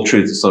all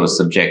truth is sort of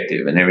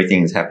subjective and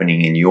everything is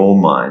happening in your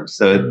mind?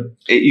 So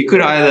you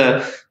could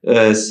either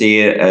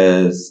see it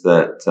as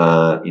that,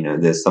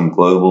 there's some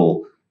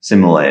global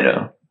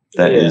simulator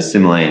that is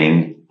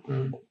simulating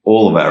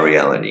all of our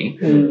reality,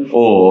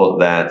 or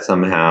that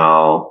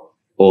somehow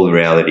all the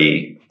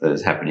reality that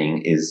is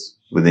happening is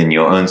within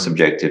your own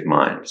subjective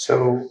mind.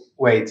 So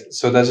wait,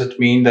 so does it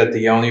mean that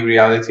the only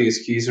reality is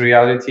Key's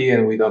reality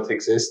and we don't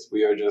exist?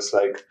 We are just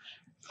like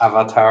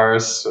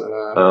avatars,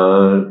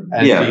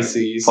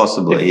 NPCs?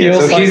 Possibly, yeah.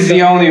 So he's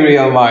the only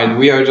real mind.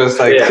 We are just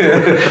like...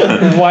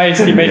 Why is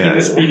he making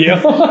this video?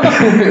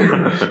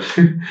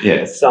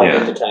 Yes.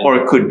 Self-entertainment. Or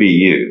it could be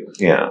you.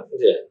 Yeah.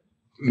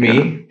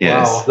 Me?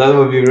 Yes. Wow, that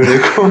would be really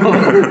cool.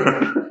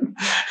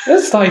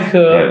 That's like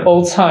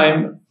old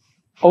time.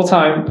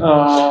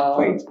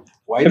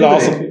 Wait,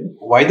 philosophy.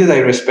 why did I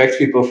respect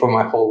people for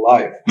my whole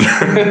life?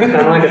 Kind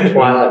of like a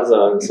Twilight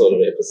Zone sort of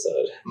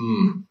episode.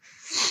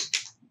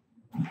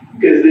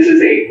 Because this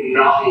is a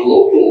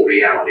non-local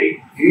reality,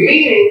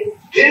 meaning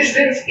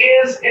distance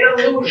is an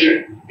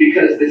illusion,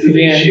 because this is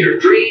a sheer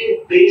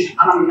dream based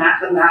on a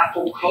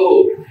mathematical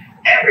code.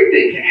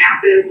 Everything can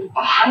happen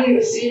behind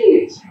the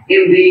scenes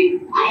in the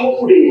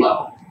coding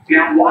level.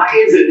 Now, why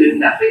is it that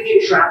nothing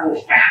can travel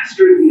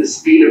faster than the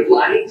speed of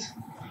light?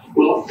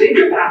 Well, think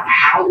about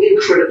how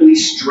incredibly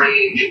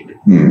strange.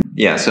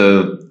 Yeah,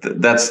 so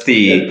that's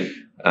the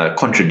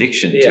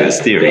contradiction to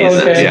his theory,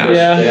 isn't it?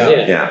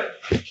 Yeah.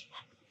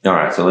 All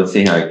right, so let's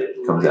see how it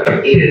comes out.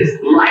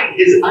 Light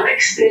is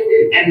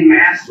unextended and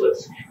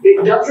massless.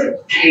 It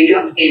doesn't take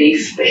up any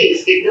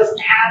space. It doesn't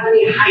have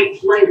any height,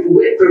 length,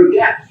 width, or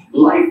depth.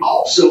 Light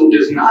also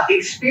does not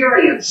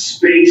experience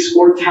space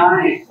or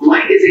time.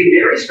 Light is a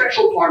very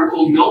special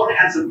particle known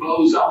as a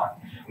boson.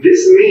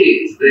 This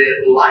means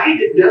that light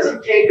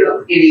doesn't take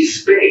up any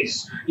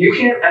space. You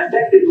can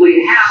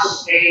effectively have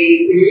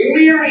a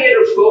myriad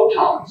of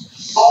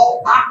photons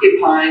all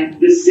occupying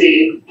the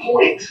same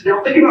point.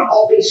 Now think about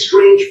all these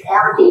strange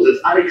particles that's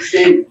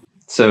unextended.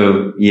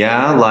 So,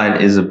 light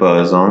is a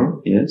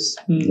boson, yes.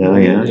 Yeah.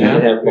 You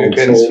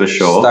can For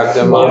sure. stack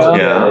them up.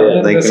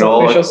 They can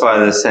all occupy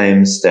the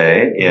same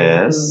state,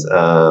 yes.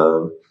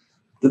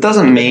 That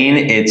doesn't mean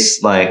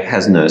it's like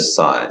has no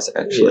size,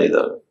 actually,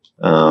 though.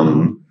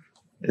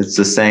 It's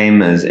the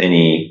same as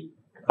any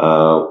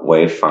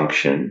wave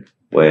function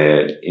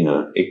where,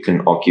 it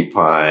can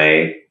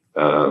occupy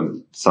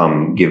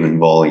some given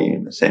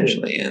volume,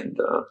 essentially, and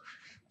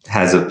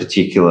has a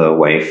particular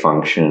wave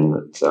function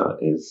that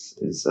is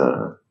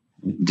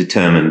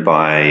determined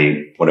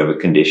by whatever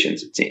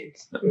conditions it's in.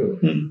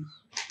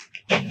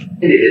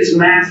 And it is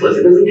massless.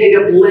 It doesn't take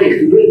up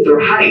length, width, or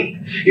height.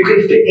 You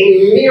can fit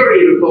a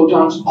myriad of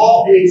photons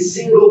all in a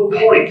single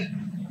point.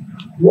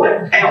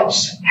 What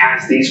else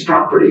has these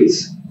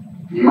properties?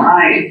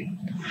 Mind,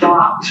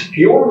 thought.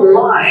 Your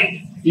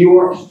mind,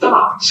 your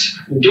thoughts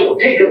don't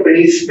take up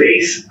any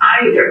space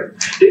either.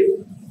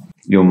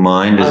 Your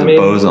mind is a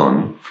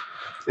boson.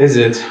 Is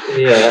it?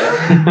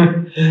 Yeah.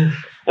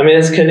 I mean,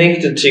 it's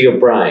connected to your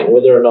brain.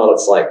 Whether or not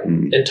it's like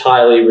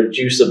entirely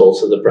reducible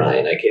to the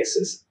brain, I guess,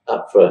 is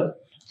up for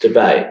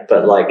debate.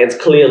 But like, it's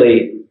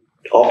clearly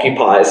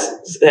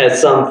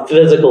has some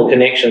physical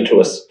connection to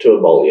a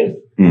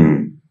volume.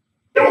 You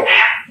don't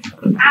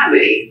have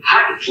any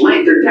height,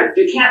 length, or depth.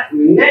 You can't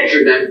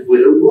measure them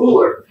with a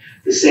ruler.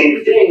 The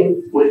same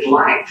thing with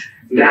light.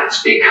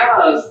 That's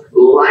because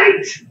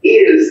light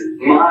is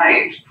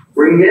mind.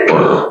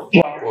 Remember.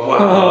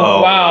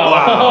 Wow.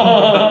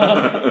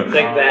 I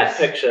think that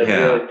picture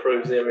really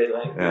proves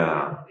everything.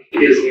 Yeah.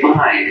 Is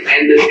mind,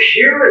 and the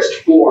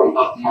purest form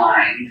of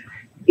mind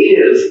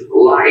is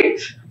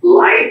light.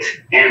 Light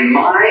and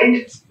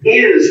mind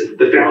is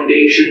the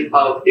foundation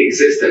of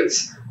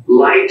existence.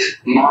 Light,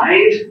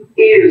 mind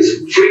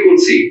is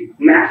frequency,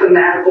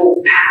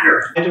 mathematical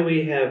pattern. Why do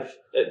we have?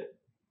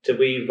 Did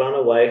we run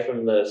away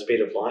from the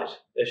speed of light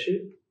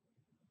issue?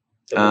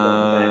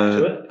 Back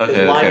to it?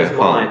 Okay, light is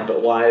mind,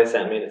 but why does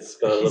that mean it's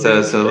got a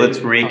little So let's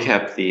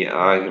recap the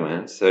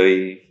argument. So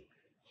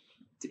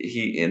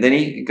he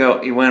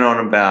went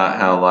on about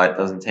how light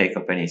doesn't take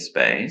up any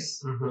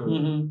space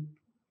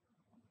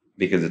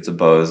because it's a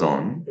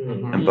boson,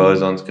 and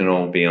bosons can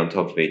all be on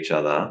top of each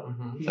other.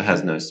 So it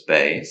has no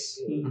space.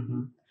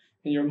 And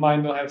your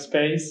mind don't have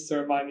space, so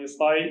your mind is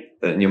light.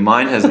 And your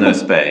mind has no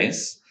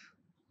space.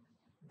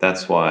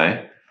 That's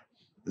why.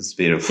 the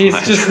speed of He's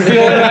light. just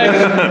feeling like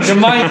your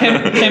mind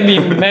can be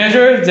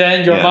measured,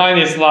 then your mind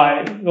is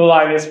light. The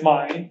light is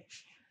mind.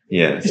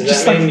 Yes. Does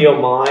just that mean like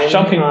your mind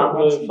jumping can't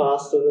forwards. move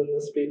faster than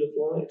the speed of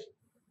light?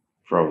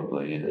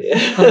 Probably,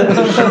 yes.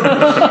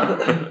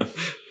 Yeah.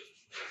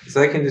 It's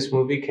like in this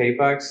movie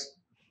K-Pax,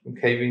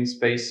 Kevin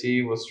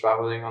Spacey was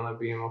traveling on a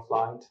beam of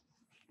light.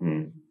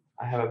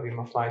 I have a beam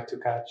of light to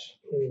catch.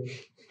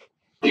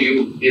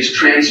 You is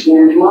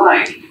transformed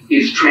mind,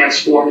 is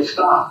transformed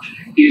thought,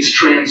 is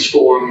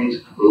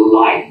transformed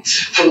light.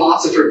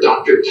 Philosopher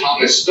Dr.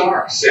 Thomas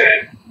Stark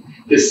said,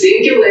 the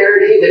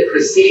singularity that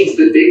precedes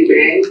the Big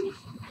Bang.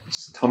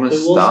 Thomas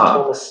Who was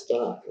Stark. Thomas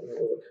Stark?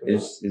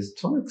 Is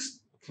Thomas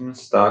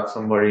Stark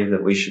somebody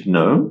that we should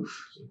know?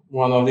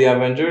 One of the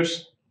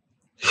Avengers.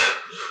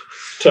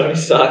 Tony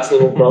Stark's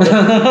little brother.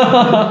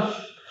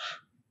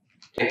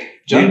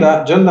 John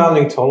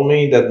Dowling told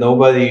me that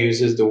nobody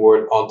uses the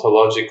word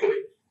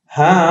ontologically.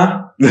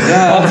 Huh?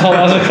 Yeah.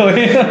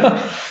 Ontologically.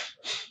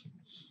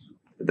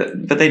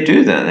 But they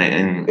do that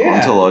in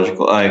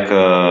ontological, like,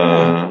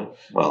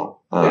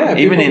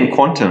 even in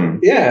quantum.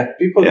 Yeah,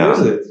 people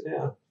use it.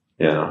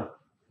 Yeah.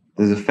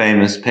 There's a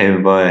famous paper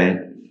by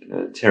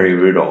Terry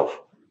Rudolph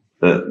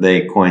that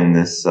they coined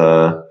this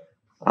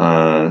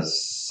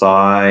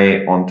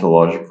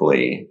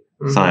psi-ontologically,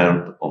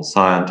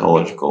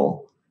 psi-ontological.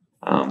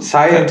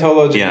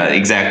 Scientology. Yeah,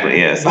 exactly.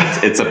 Yes,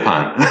 it's a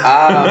pun.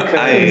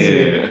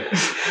 Okay.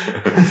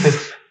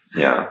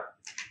 Yeah.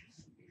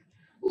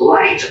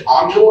 Light,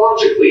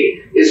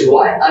 ontologically, is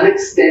what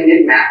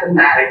unextended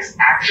mathematics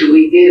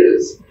actually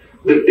is.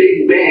 The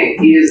Big Bang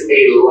is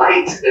a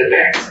light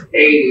event,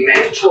 a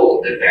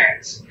mental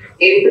event.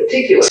 In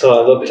particular... So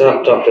I looked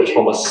up Dr.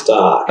 Thomas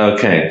Stark.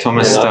 Okay,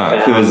 Thomas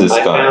Stark. Who is this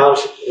guy? I found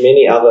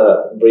many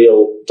other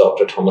real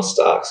Dr. Thomas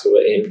Starks who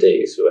were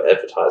MDs who were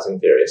advertising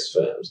various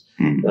firms.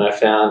 And I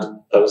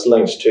was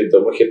linked to the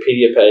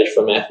Wikipedia page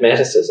for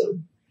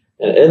mathematicism.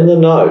 And in the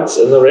notes,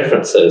 in the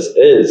references,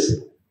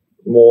 is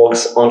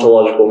Morgue's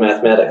Ontological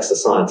Mathematics, The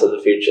Science of the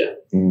Future,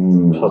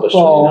 published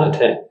in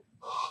 2019.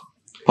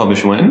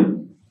 Published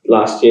when?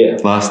 Last year.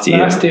 Last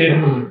year.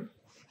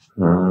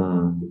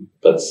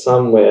 But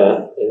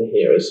somewhere in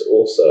here is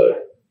also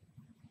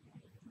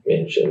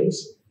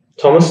mentions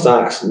Thomas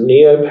Stark's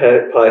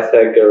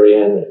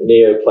Neo-Pythagorean,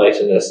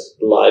 Neoplatonist,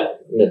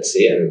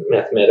 Leibnizian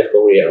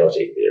mathematical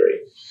reality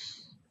theory.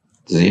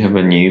 Does he have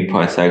a new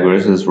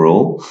Pythagoras'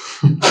 rule?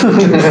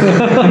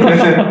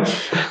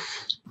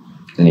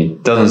 And he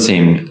doesn't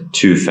seem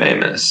too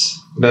famous.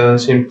 Doesn't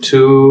seem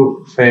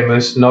too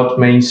famous, not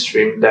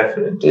mainstream,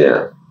 definitely.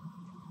 Yeah.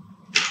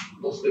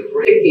 The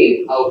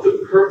breaking of the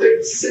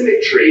perfect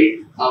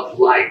symmetry of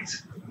light.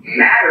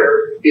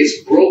 Matter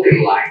is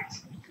broken light,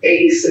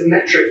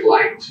 asymmetric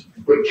light,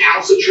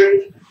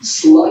 recalcitrant,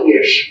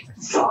 sluggish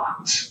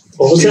thought.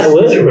 What was that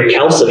word?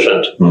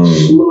 Recalcitrant.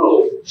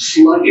 Slow,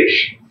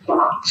 sluggish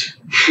thought.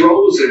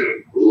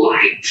 Frozen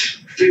light.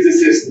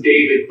 Physicist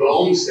David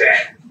Bohm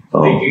said,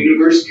 the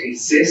universe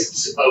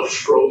consists of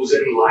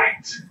frozen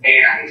light,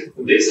 and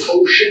this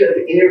ocean of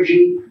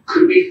energy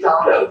could be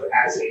thought of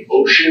as an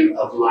ocean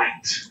of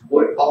light.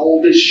 What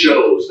all this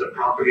shows, the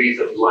properties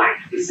of light,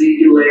 the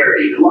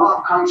singularity, the law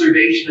of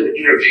conservation of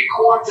energy,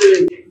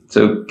 quantum.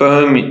 So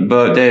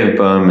David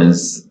Bohm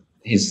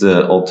he's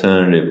the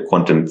alternative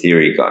quantum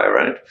theory guy,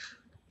 right?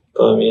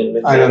 Bohmian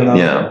mechanics. I don't know.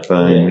 Yeah,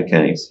 Bohmian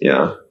mechanics,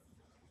 yeah.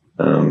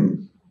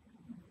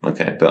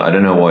 Okay, but I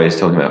don't know why he's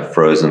talking about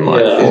frozen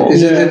light.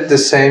 Isn't it the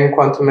same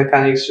quantum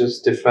mechanics,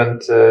 just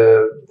different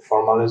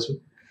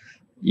formalism?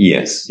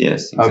 Yes,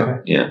 exactly.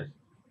 Okay. Yeah.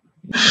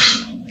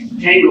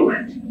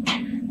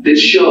 Entanglement. This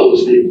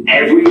shows that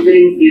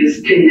everything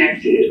is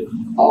connected,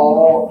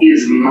 all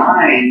is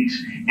mind,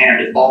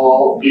 and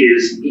all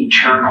is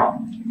eternal.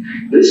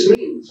 This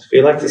means... I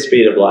feel like the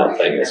speed of light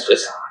thing has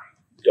just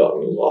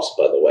gotten lost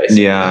by the wayside.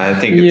 Yeah, I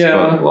think it's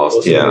got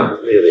lost,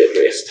 really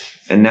addressed.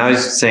 And now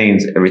he's saying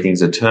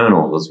everything's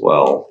eternal as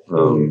well.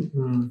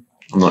 I'm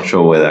not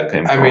sure where that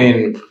came from. I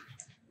mean,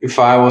 if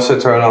I was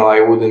eternal,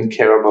 I wouldn't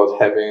care about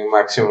having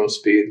maximum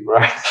speed,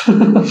 right?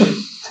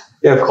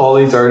 Yeah, call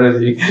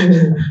eternity.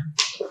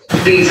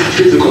 These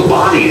physical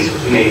bodies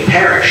may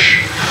perish,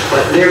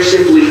 but they're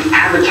simply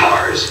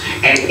avatars,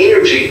 and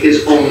energy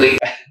is only...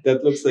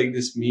 That looks like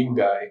this meme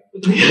guy.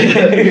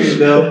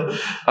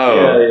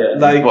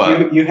 Like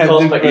what? you have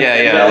Cosmic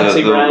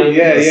different...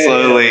 the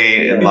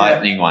slowly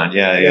enlightening one.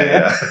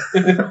 Yeah.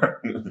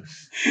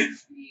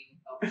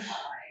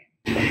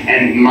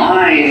 And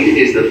mind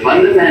is the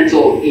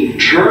fundamental,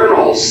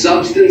 eternal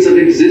substance of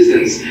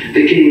existence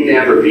that can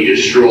never be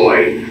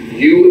destroyed.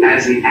 You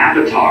as an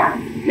avatar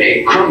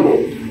may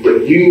crumble,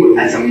 but you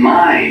as a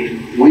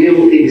mind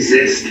will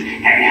exist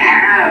and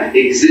have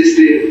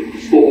existed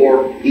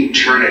for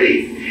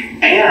eternity.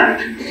 And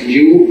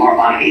you are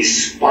on a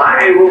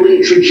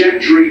spiraling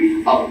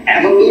trajectory of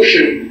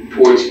evolution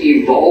towards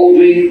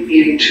evolving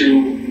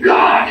into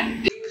God.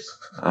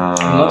 I'm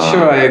not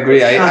sure I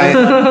agree. I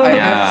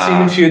have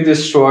seen a few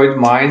destroyed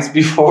minds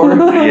before.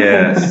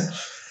 Yes.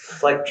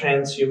 It's like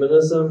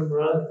transhumanism,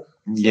 right?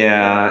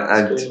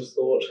 Yeah. School of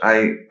thought.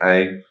 I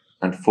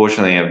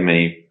unfortunately, I have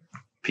many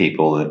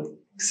people that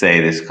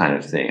say this kind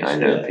of thing. I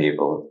know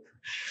people.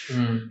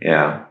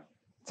 Yeah.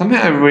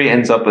 Somehow everybody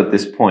ends up at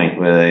this point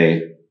where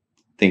they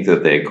think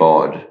that they're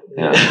God.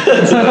 Yeah.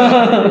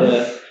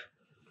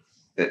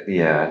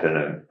 Yeah, I don't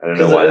know. I don't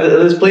know why.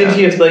 There's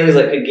plenty of things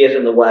that could get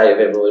in the way of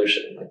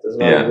evolution. Like there's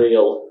no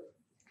real.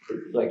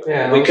 Like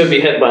we could be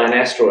hit by an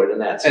asteroid,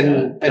 and that's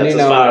as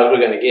far as we're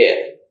going to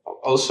get.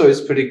 Also, it's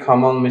pretty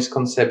common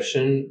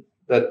misconception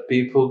that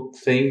people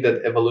think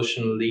that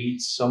evolution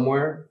leads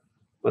somewhere,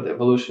 but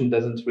evolution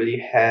doesn't really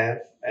have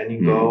any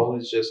goal.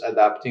 It's just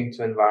adapting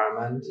to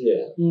environment.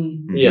 Yeah.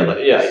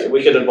 Yeah.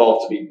 We could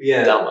evolve to be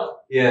dumber.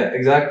 Yeah,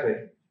 exactly.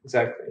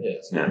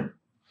 Yeah.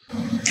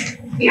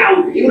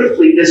 How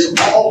beautifully this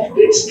all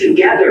fits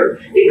together.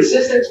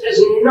 Existence is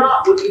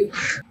not what you...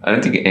 I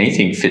don't think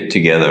anything fit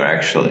together,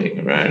 actually,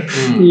 right?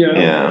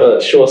 Yeah. But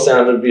it sure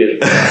sounded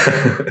beautiful.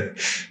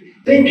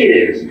 think it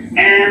is.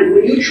 And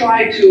when you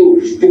try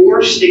to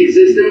force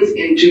existence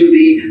into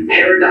the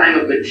paradigm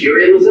of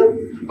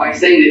materialism by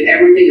saying that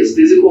everything is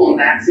physical and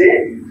that's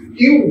it,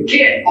 you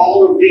get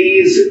all of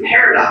these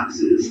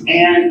paradoxes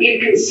and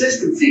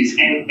inconsistencies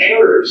and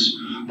errors.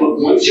 But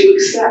once you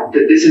accept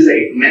that this is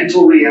a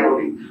mental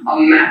reality, a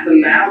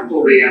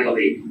mathematical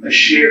reality, a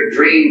shared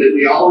dream that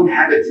we all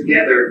inhabit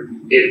together,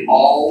 it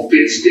all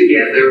fits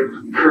together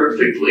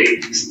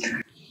perfectly.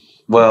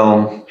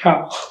 Well,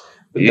 how?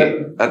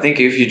 I think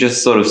if you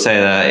just sort of say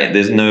that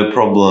there's no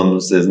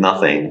problems, there's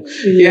nothing.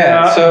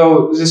 Yeah,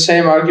 so the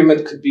same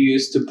argument could be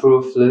used to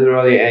prove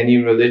literally any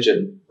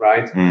religion,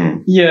 right?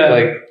 Yeah.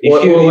 Like,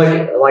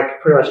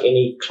 like pretty much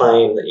any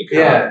claim that you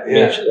can't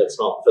mention that's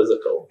not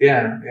physical.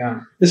 Yeah.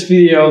 This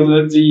video,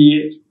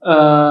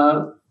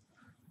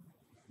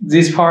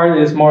 this part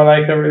is more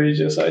like a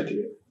religious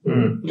idea.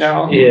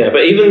 No. Yeah,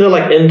 but even the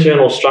like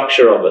internal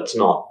structure of it's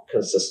not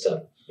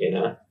consistent, you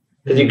know?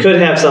 Because you could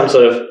have some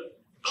sort of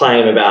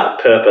claim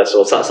about purpose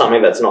or something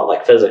that's not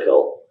like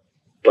physical,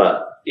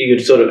 but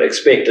you'd sort of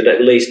expect it at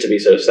least to be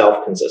sort of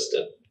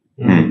self-consistent.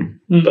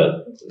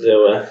 But there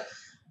were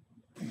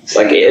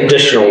like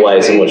additional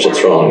ways in which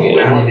it's wrong, you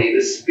know?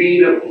 The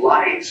speed of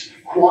light,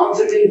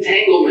 quantum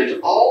entanglement,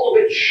 all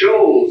of it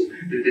shows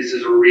that this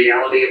is a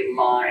reality of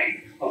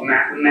mind, of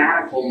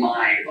mathematical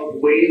mind, of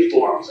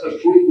waveforms, of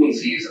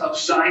frequencies, of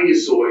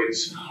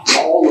sinusoids,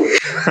 all of it.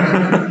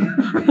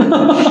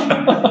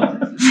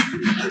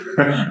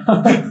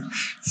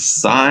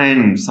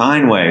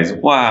 Sine waves.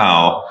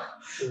 Wow.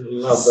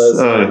 Love those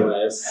sine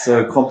waves.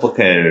 So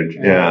complicated.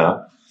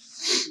 Yeah.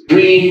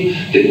 Dream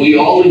that we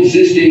all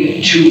exist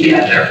in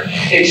together.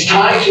 It's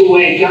time to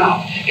wake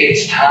up.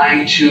 It's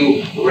time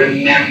to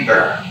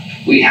remember.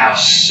 We have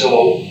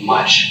so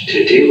much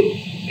to do.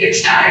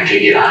 It's time to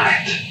get on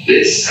it.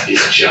 This is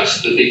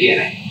just the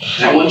beginning.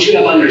 Now, once you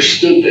have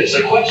understood this,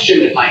 a question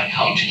that might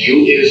come to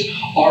you is,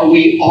 are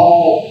we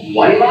all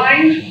one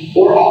mind,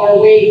 or are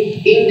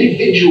we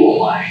individual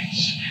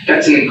minds?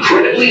 That's an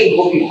incredibly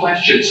important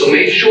question, so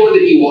make sure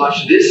that you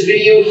watch this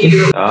video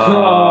here.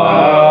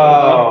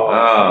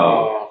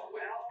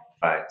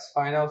 Right.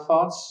 Final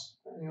thoughts,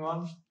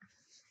 anyone?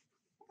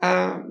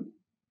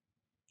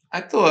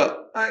 I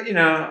thought,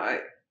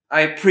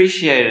 I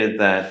appreciated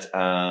that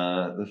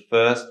the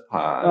first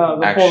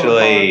part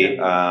actually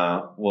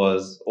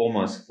was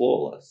almost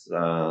flawless.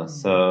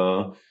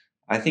 So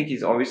I think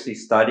he's obviously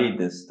studied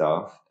this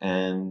stuff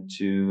and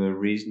to a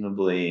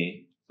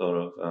reasonably sort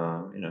of,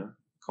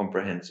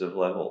 comprehensive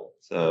level.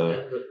 So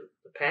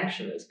the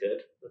passion is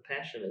good. The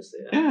passion is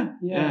there.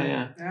 Yeah.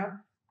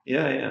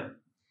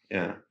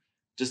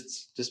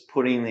 Just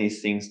putting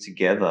these things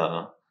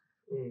together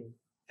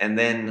and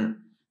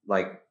then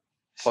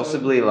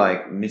possibly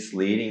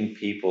misleading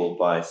people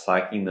by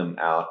psyching them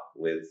out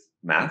with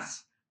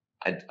maths.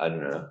 I don't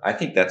know. I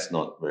think that's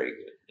not very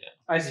good. Yeah.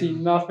 I see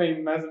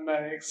nothing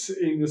mathematics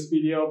in this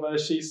video,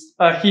 but he's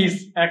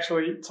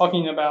actually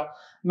talking about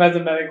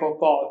mathematical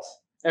thought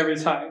every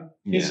time.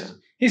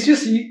 He's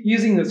just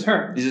using the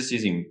term. He's just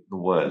using the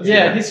words.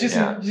 Yeah, he's just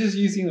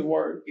using the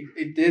word.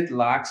 It did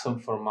lack some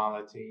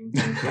formality.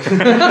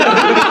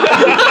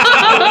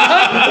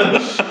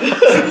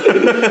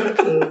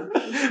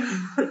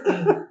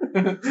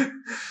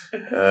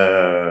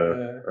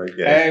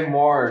 Okay. Hey,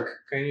 Mark,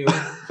 can you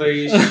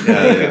please make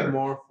it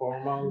more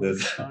formal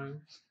this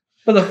time?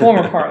 But the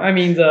former part, I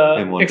mean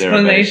the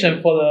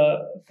explanation for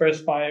the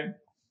first 5.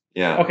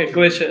 Yeah. Okay,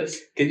 glitches.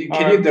 Can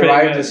you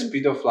derive the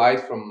speed of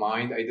light from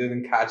mind? I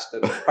didn't catch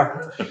that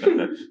part.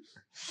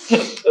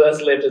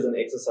 That's left as an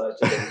exercise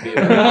to the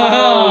viewer.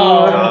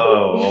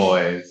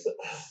 Always.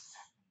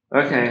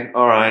 Okay,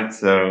 all right.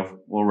 So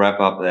we'll wrap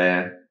up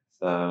there.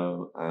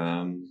 So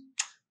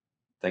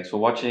thanks for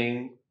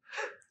watching.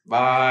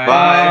 Bye.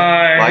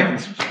 Like and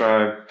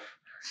subscribe.